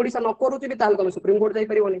 किंतु जदि ओडिशा न करूची भी ताल तमे सुप्रीम कोर्ट जाई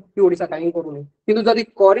परिबोनी कि ओडिशा काहे करूनी. किंतु जदि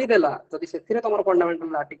करि देला, जदि सेथिरे तमर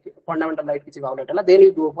फंडामेंटल राइट किछि वायोलेट हला, then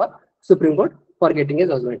you go for supreme court for getting a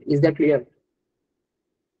judgement. Is that clear?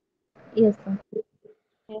 Yes, sir.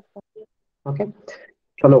 Okay.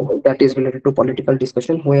 Hello, that is related to political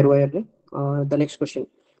discussion. Where were they? The next question,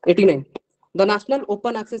 89. The National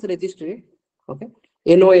Open Access Registry, okay,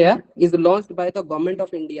 NOAR, is launched by the Government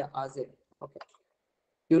of India as a, okay.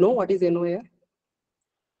 You know what is NOAR?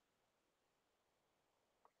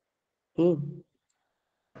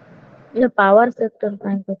 The power sector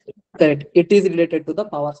ପାଇଁ Correct. It is related to the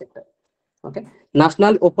power sector. Okay.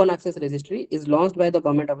 National Open Access Registry is launched by the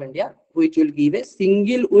Government of India, which will give a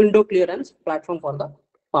single window clearance platform for the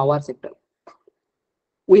power sector.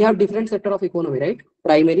 We have different sector of economy, right?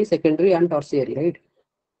 Primary, secondary, and tertiary, right?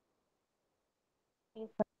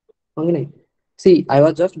 Okay. See, I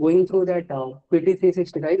was just going through that PT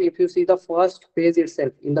 365. If you see the first page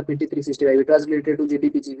itself in the PT 365, it was related to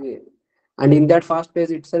GDP, GVA. And in that first page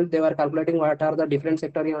itself, they were calculating what are the different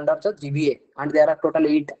sectors under the GVA. And there are total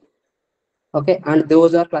 8. Okay. And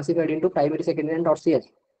those are classified into primary, secondary, and OCS.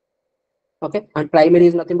 Okay. And primary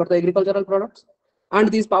is nothing but the agricultural products.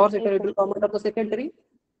 And this power sector, it will come under the secondary.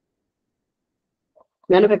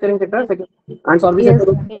 Manufacturing sector, and service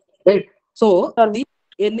sector. Right. So, the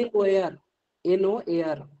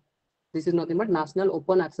NOAR, this is nothing but National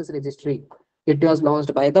Open Access Registry. It was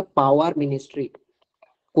launched by the Power Ministry.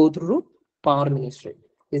 Go through Power Ministry.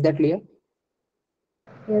 Is that clear?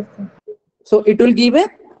 Yes, sir. So it will give a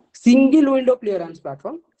single window clearance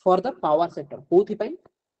platform for the power sector. Both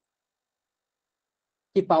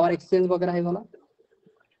कि power exchange वगैरह है वाला.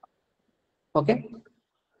 Okay.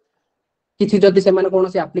 किसी जल्दी से मैंने कौन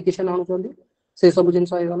सी application आने चाहिए से सब जिन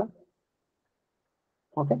सही वाला.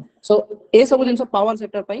 Okay. So ये सब जिन सब power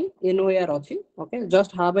sector पाई NOAR अच्छी. Okay.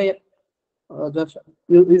 Just have a just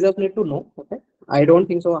you just need to know. Okay. I don't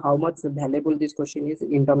think so how much valuable this question is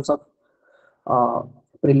in terms of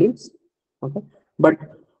prelims. Okay. But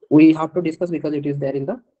we have to discuss because it is there in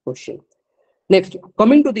the question. Next,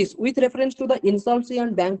 coming to this, with reference to the insolvency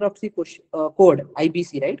and bankruptcy code,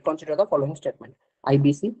 IBC, right? Consider the following statement.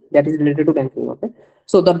 IBC, that is related to banking. Okay.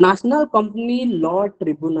 So the National Company Law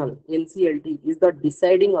Tribunal, NCLT, is the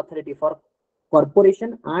deciding authority for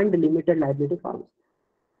corporation and limited liability firms.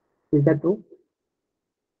 Is that true?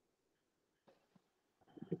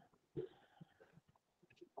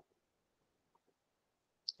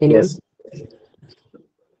 Yes.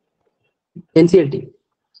 NCLT.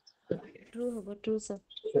 True, sir.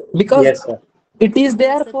 Because Yes, sir. it is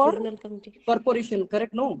there Yes, sir, for Tribunal Committee. corporation,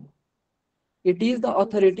 correct? No. It is the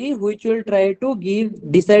authority which will try to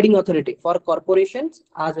give deciding authority for corporations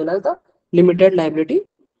as well as the limited liability.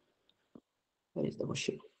 Where is the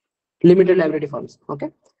question? Limited liability firms. Okay.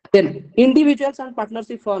 Then individuals and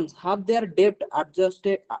partnership firms have their debt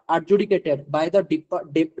adjudicated by the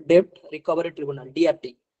Debt Recovery Tribunal,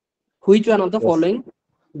 DRT. Which one of the following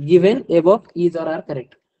given above is or are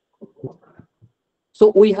correct?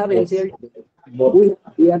 So we have NCLT,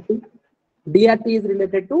 we have DRT. DRT is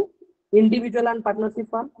related to individual and partnership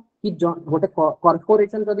firm. What a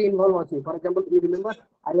corporation is involved. For example, you remember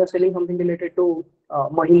I was telling something related to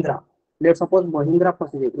Mahindra. Let's suppose Mahindra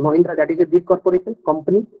facility. Mahindra, that is a big corporation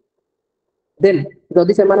company. Then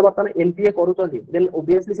जदि से माने बताना NPA करूचंदी, then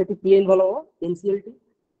obviously सेठी PA involved हो NCLT.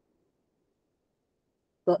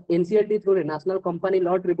 तो NCLT through रे national company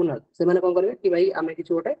law tribunal से माने कोन करबे कि भाई आमे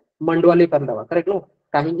किछ गोटे मंडवाली कर दवा, करेक्ट नो?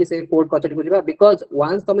 काहे कि से कोर्ट कचरी को जिबा, बिकॉज़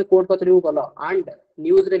वंस तमे कोर्ट कचरी को गलो एंड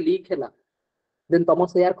न्यूज रे लीक हैला, देन तम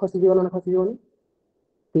शेयर खसी जीवन ना खसी जीवन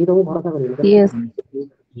ती तो भरोसा करियो. Yes.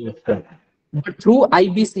 Yes, sir. But through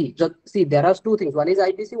IBC, see there are two things. One is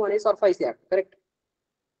IBC, one is Surface Act, correct?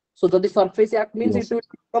 So the Surface Act means Yes. it will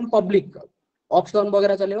become public. Auction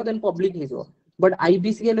वगैरह चलेगा, then public ही जो. But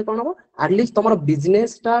IBC के लिए कौन हो? At least तुम्हारा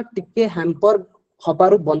business टा टिके hamper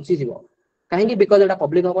हपारू बंची जीवो. कहेंगे because Etah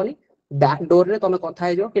public होगानी. Back door रे तमे कथा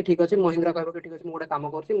है जो कि ठीक अछि महिंद्रा कहबो कि ठीक अछि मु गोटे काम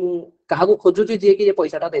करछि, मु काहाकू खोजुछि जे कि ये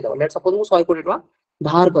पैसाटा दे दो. लेट्स सपोज मु 100 कोटी टका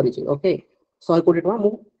धार करिछि. ओके 100 कोटी टका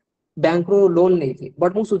मु बैंक रो लोन नहीं,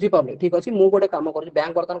 बट मु सुझी पाबे ठीक अछि मु गोटे काम करछि.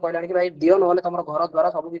 बैंक बर्तन कहलानी कि भाई दियो नहले तमरो घर द्वारा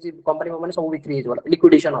सब किछि कंपनी माने सब बिक्री हे जला,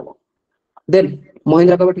 लिक्विडेशन हो. देन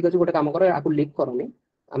महिंद्रा कहबो ठीक अछि गोटे काम कर आकू लीक करनी,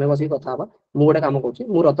 आमे बसी कथा हबा. मु गोटे काम करछि,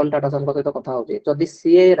 मु रतन टाटा सर सहित कथा होछि. जदि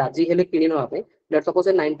सीए राजी हेले किनि न आपे, लेट्स सपोज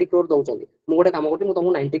 90 करोड़ दउछंदी, मु गोटे काम करछि, मु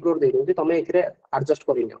तुमको 90 करोड़ दे दोछि, तमे एकरे एडजस्ट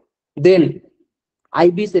करिनियो. देन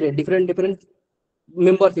आईबीसी रे डिफरेंट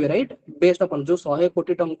मेंबर थिबे, राइट? बेस्ड अपन जो 100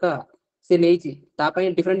 कोटी टंका से नेछि ता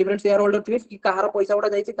पय डिफरेंट शेयर होल्डर थिबे कि कहार पैसा उडा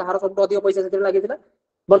जाईछि, कहार सब अधिक पैसा सेते लागिथिला.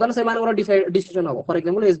 बर्तमान से मानकर डिसीजन हो. फॉर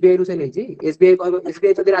एग्जांपल एसबीआई रु से नेछि, एसबीआई कहबो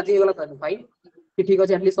एसबीआई जदि राजी हेगला त फाइन कि ठीक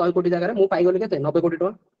अछि एटलीस्ट 100 कोटी जगह मु पाई गेली केते 90 कोटी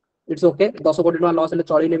टका. इट्स ओके 10 कोटी टका लॉस हेले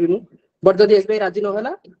चली नेबी मु. बट जदि एसबीआई राजी न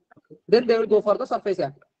होला, then they will go for the Surface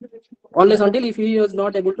Act unless until if he is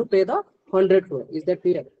not able to pay the 100 crore. Is that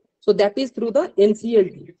clear? So that is through the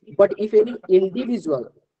NCLT. But if any individual,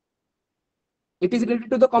 it is related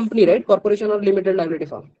to the company, right? Corporation or limited liability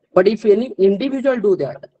firm. But if any individual do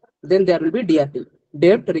that, then there will be DRT,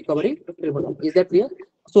 Debt Recovery Tribunal. Is that clear?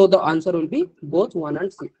 So the answer will be both 1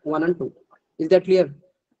 and 2. Is that clear?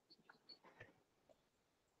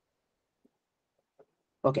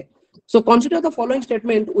 Okay. So consider the following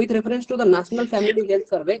statement with reference to the National Family Health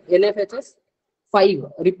Survey NFHS 5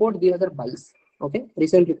 report 2022. Okay,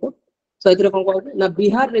 recent report. So now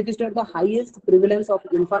Bihar registered the highest prevalence of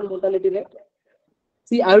infant mortality rate.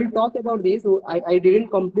 See, I will talk about this. So I didn't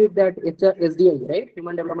complete that SDI, right?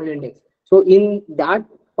 Human Development Index. So in that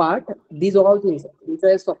part, these all things which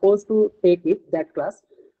I was supposed to take it that class,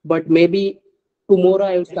 but maybe tomorrow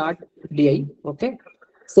I will start DI. Okay.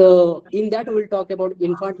 So in that we will talk about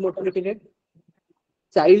infant mortality rate,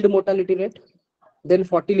 child mortality rate, then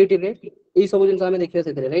fertility rate. ये सब जिन सामने देखिए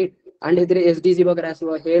से right? And इधर SDG वगैरह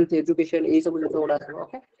आसो, health, education, ये सब जिन सब आसो.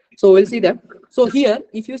 Okay. So we'll see that. So here,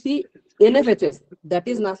 if you see NFHS, that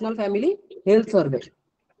is National Family Health Survey.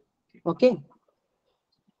 Okay.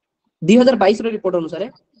 2022 report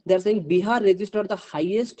अनुसार they are saying Bihar registered the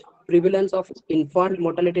highest prevalence of infant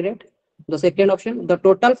mortality rate. The second option, the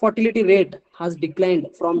total fertility rate has declined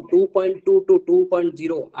from 2.2 to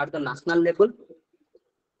 2.0 at the national level.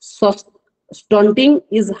 Stunting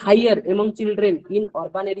is higher among children in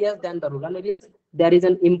urban areas than the rural areas. There is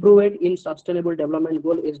an improvement in Sustainable Development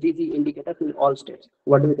Goal SDG indicators in all states.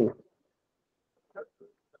 What do you think?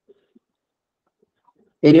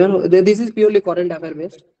 Anyone? This is purely current affair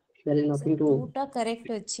based. There is nothing to. Two correct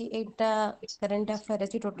अच्छी एक current affair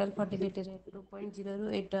अच्छी total fertility rate 2.0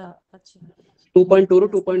 ରୁ ଏଟା ଅଛି 2.2 ରୁ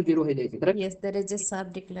 2.0 है जाइए, correct? Yes, there is a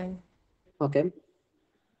sharp decline. Okay.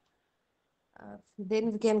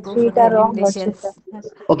 Then we can go Three for the ta wrong recommendation.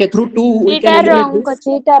 Okay, through 2 we Three ta can wrong eliminate this.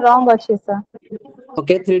 3 ta wrong ଅଛି sir.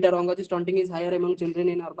 Okay, 3 ta wrong. Stunting is higher among children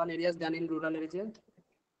in urban areas than in rural areas.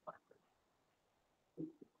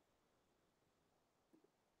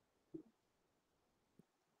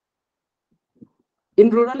 In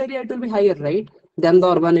rural area, it will be higher, right, than the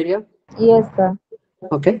urban area. Yes sir.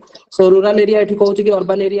 Okay. So rural area, it goes to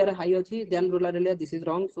urban area high than rural area. This is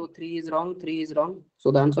wrong. So 3 is wrong. 3 is wrong.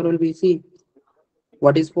 So the answer will be C.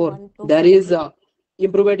 What is 4? There is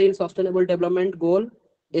improvement in Sustainable Development Goal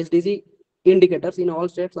SDG indicators in all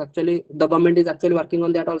states. Actually, the government is actually working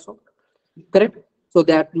on that also. Correct. So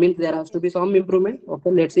that means there has to be some improvement. Okay.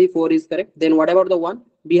 Let's see, 4 is correct. Then what about the 1?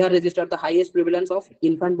 Bihar registered the highest prevalence of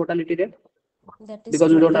infant mortality rate. That is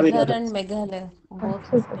Because we don't have any Bihar other. and Meghalaya both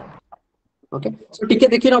state. Okay. So टिके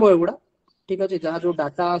देखी नबो एगुडा ठीक अछि जहा जो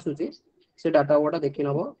data आसुची से data गुडा देखी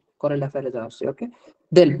नबो current affair जा आसी. Okay.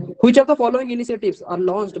 Then which of the following initiatives are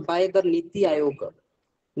launched by the Niti Aayog?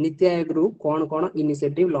 Niti Aayog group cone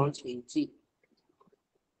initiative launch हेची.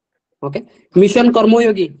 Okay. Mission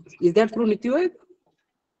Karmoyogi, is that through Niti Aayog?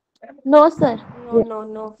 No, sir.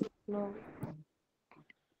 No.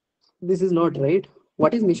 This is not right.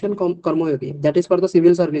 What is Mission Karmoyogi? That is for the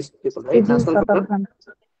civil service people, right? National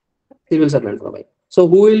civil servant provide. So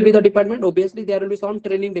who will be the department? Obviously there will be some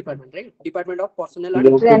training department, right? Department of Personnel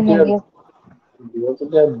and Training.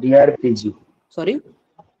 DRPG. sorry,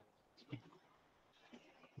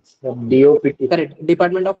 DOPT. correct.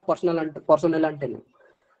 Department of Personnel and Training.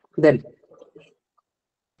 Then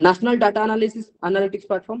National Data Analytics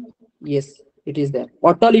Platform. Yes, it is there.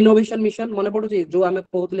 Atal Innovation Mission. मने पड़ो जी जो हमें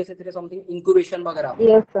कहतले से something incubation वगैरह.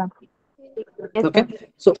 Yes sir. Yes, okay. sir.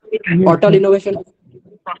 So Atal Innovation.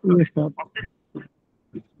 Yes, sir.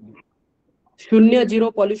 Shunya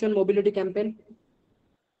Zero Pollution Mobility Campaign.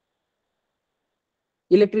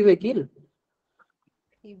 Electric vehicle.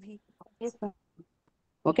 EV. Yes, sir.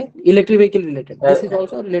 Okay. Electric vehicle related. This is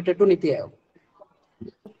also related to Niti Aayog.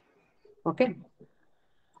 Okay.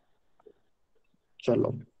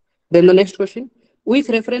 Chalo. Then the next question. With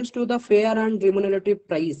reference to the fair and remunerative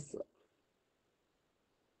price,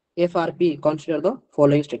 FRP, consider the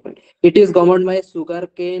following statement. It is governed by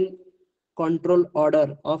Sugarcane Control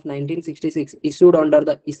Order of 1966 issued under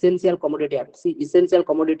the Essential Commodity Act. See, Essential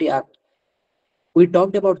Commodity Act. We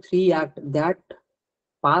talked about 3 acts that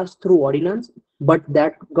passed through ordinance, but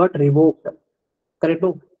that got revoked. Correct?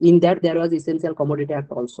 No? In that there was Essential Commodity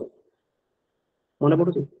Act also. What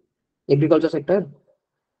about it? Agriculture sector.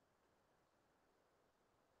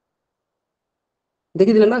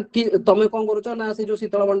 देखिदिले ना कि तमे कोन करूछ ना से जो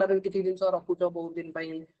शीतल भंडार किछि जिंस रखुछ बहुत दिन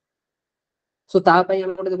पई सो ता पई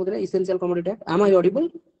हम कोटे देखुथिले Essential Commodity Act. Am I audible?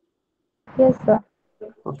 Yes, sir.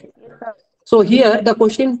 Okay. So here the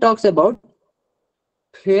question talks about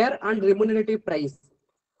fair and remunerative price.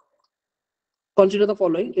 Consider the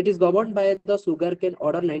following. It is governed by the Sugarcane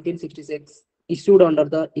Order 1966 issued under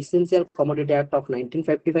the Essential Commodity Act of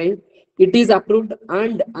 1955. It is approved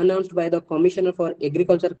and announced by the Commissioner for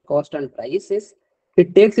Agriculture Cost and Prices.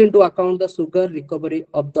 It takes into account the sugar recovery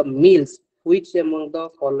of the mills which among the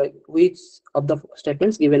following, which of the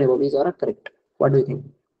statements given above is are correct? What do you think?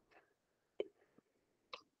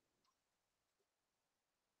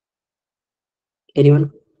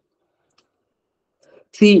 Anyone?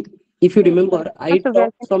 See, if you remember, I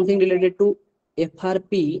talked something related to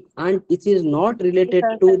FRP, and it is not related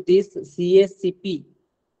to this CSCP.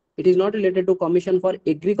 It is not related to Commission for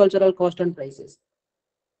Agricultural Cost and Prices.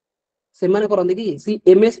 ସେମାନେ କରନ୍ତି କି सी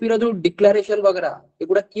MSP रो जो declaration वगैरह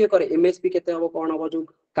एगुडा किए करे MSP केते हबो कोन हबो जो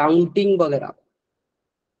काउंटिंग वगैरह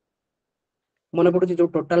मने पडुची जो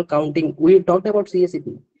total counting we talked about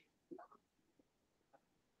CSCP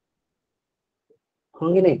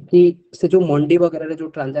होंगे नहीं कि से जो मंडी वगैरह रे जो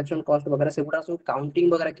ट्रांजैक्शन कॉस्ट वगैरह से गुडा सब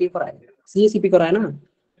काउंटिंग वगैरह किए कराए सीएससीपी कराए ना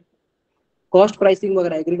कॉस्ट प्राइसिंग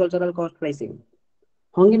वगैरह एग्रीकल्चरल कॉस्ट प्राइसिंग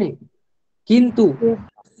होंगे नहीं किंतु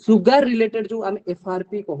सुगर रिलेटेड जो हम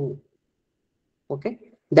एफआरपी कहू okay,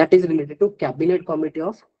 that is related to cabinet committee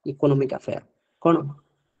of economic affair kon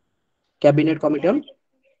cabinet committee on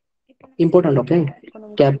important, okay,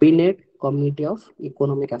 cabinet committee of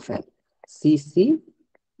economic affair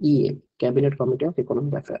CCEA, cabinet committee of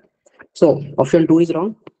economic affair. So option 2 is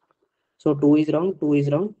wrong, so 2 is wrong, 2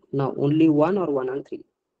 is wrong. Now only 1 or 1 and 3.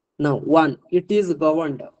 Now 1, it is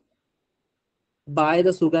governed by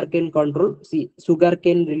the sugarcane control. See,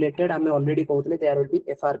 sugarcane related I am already कहूतले there will be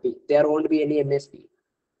FRP, there won't be any MSP.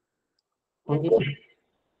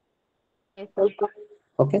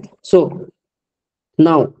 Okay, so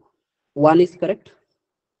now 1 is correct.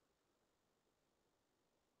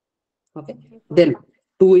 Okay, then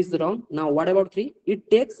 2 is wrong. Now what about 3? It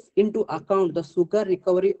takes into account the sugar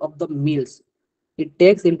recovery of the mills. It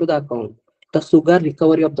takes into the account the sugar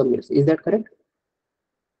recovery of the mills. Is that correct?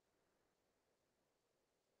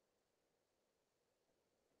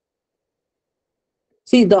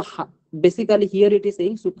 See, the basically here it is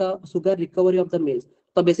saying sugar recovery of the mills.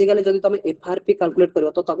 तो basically जदि तमे FRP calculate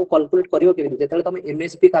करियो तो ताको calculate करियो केबे जेतले तमे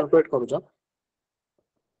MSP calculate करूछ.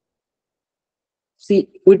 See,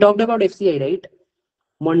 we talked about FCI, right?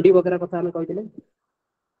 मंडी वगैरह कथा हमें कहितले.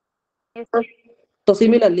 तो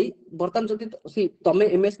सिमिलरली बर्तमान जदि सी तमे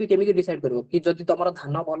एमएसपी केमिति डिसाइड करियो कि जदि तमरा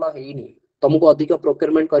धान भलो हेइनी तुमको अधिक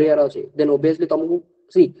प्रोक्योरमेंट करियार अछि देन ऑब्वियसली तुमको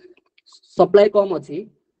सी सप्लाई कम अछि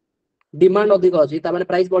डिमांड अधिक अछि ता माने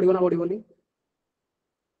प्राइस बढ़िबो ना बढ़िबोनी.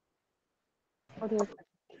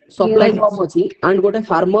 सप्लाई कम अछि एंड गोटे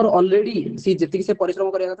फार्मर ऑलरेडी सी जति से परिश्रम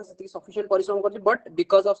करिया था सेति सफिशिएंट परिश्रम करछि but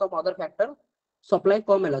because of some other factor supply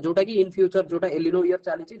कम हैला जोटा कि इन फ्यूचर जोटा एलिनो ईयर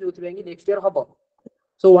चलीछि जोथि बेंगी नेक्स्ट ईयर हबो.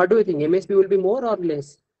 So what do you think, MSP will be more or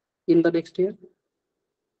less in the next year?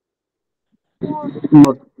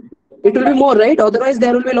 More. It will be more, right? Otherwise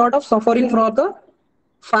there will be a lot of suffering for the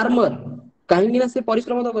farmer. काहेकि ना से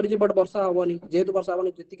परिश्रम तो करिछि but वर्षा हबोनी जेतु वर्षा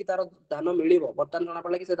हबोनी जति कि तार धान मिलिबो बर्तन जणा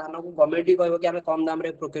पडला कि से धान को गवर्नमेंट ही कहबो कि हमें कम दाम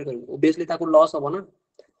रे प्रोक्योर करिबो ऑब्वियसली ताको लॉस हबो ना.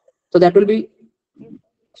 So that will be,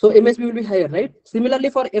 so MSP will be higher, right? Similarly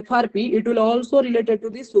for FRP it will also related to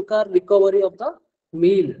the sugar recovery of the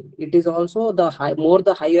meal. It is also the high, more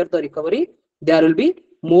the higher the recovery there will be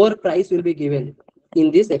more price will be given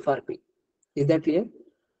in this FRP. Is that clear?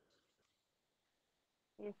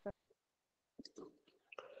 Yes, sir.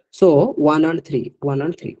 So 1 and 3, 1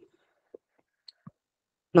 and 3.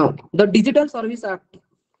 Now the Digital Service Act.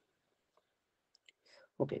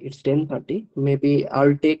 Okay, it's 10:30. Maybe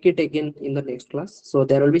I'll take it again in the next class. So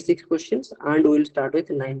there will be 6 questions and we'll start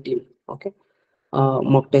with 19. Okay,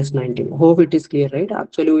 mock test 19. Hope it is clear, right?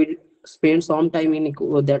 Actually we spent some time in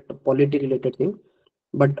that polity related thing,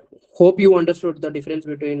 but hope you understood the difference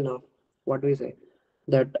between what we say,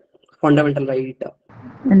 that fundamental right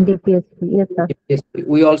And DPSP. Yes, sir. Yes,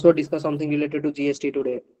 we also discussed something related to GST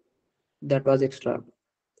today. That was extra.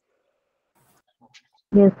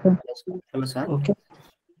 Yes, sir. Hello, sir. Okay.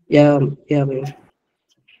 Yeah, man.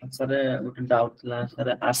 Sir, ଗୋଟେ doubt ଥିଲା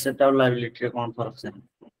sir, asset और liability ରେ କଣ ଫରକ sir?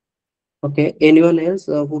 Okay. Anyone else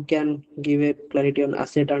who can give a clarity on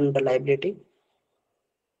asset and the liability?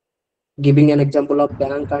 Giving an example of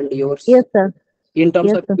bank and yours. Yes, sir. In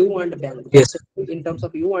terms Yes, of sir. you and bank. Yes. In terms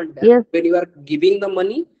of you and bank. Yes. When you are giving the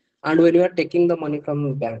money and when you are taking the money from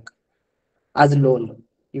bank as loan,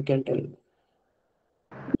 you can tell.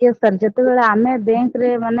 Yes, sir. ଯେତେବେଳେ ଆମେ bank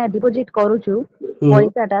रे माने deposit करूछु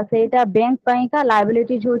पैसाटा सेटा bank ପାଇଁ का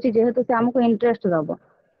liabilities होची जेहेतु से हमको इंटरेस्ट दबो.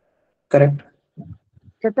 Correct.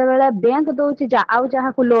 ଯେତେବେଳେ बैंक ଦଉची ଆଉ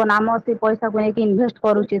ଯାହାକୁ लोन ଆମ से पैसा को नेकी इन्वेस्ट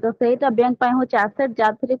करूची तो सेटा बैंक ପାଇଁ होची एसेट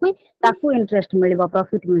जाथरे को ताकू interest मिलिबो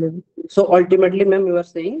profit मिलिबो. So ultimately ma'am you are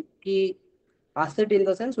saying कि asset in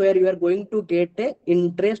the sense where you are going to get a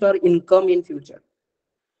interest or income in future.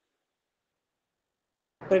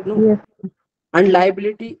 Correct, no? Yes. And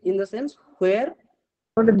liability in the sense where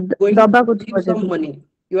going to give some money.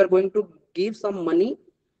 You are going to give some money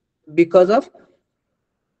because of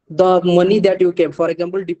the money that you kept. For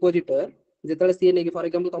example, depositor जेतले सी ने for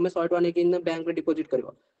example तमे 100 टका ने कि bank रे deposit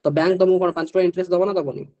करबो तो bank तुमको कोन 5 टका इंटरेस्ट दबो ना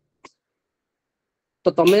दबोनी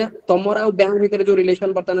तो तमे तमर आ बैंक भीतर जो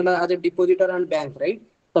रिलेशन बर्तन as a depositor and bank right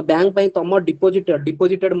तो बैंक पई तम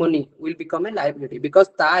deposited money will become a liability because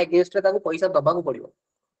ता अगेंस्ट रे ताको पैसा दबा को पड़ियो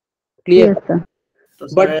क्लियर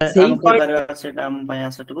तो बट सर हम कह परबा सेटा हम पई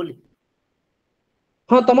एसेट बोली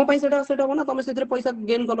हां तम पई सेटा एसेट हो ना तमे सेतरे पैसा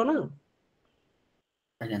गेन कलो ना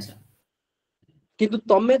आज्ञा सर किंतु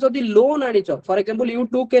तमे जदी loan आनिछ for example you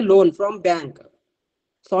took A loan from bank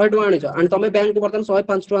 100 टका आनिछ एंड तमे बैंक को बर्तन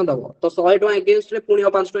 105 टका दबो तो 100 टका अगेंस्ट रे पुनी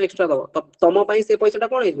 5 टका एक्स्ट्रा दबो तो तम पई से पैसाटा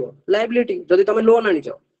कोन हेजो लायबिलिटी जदी तमे लोन आनिछ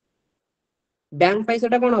बैंक पई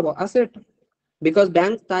सेटा कोन हबो एसेट बिकॉज़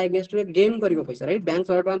बैंक ता अगेंस्ट रे गेन करियो पैसा राइट बैंक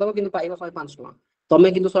 100 टका दबो किंतु पाइबो 105 टका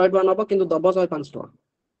तमे किंतु 100 टका नबो किंतु दबो 105 टका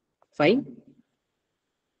फाइन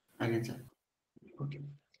आज्ञा सर ओके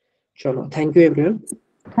चलो thank you everyone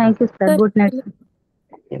thank you sir good night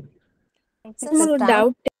Sir,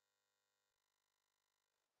 doubt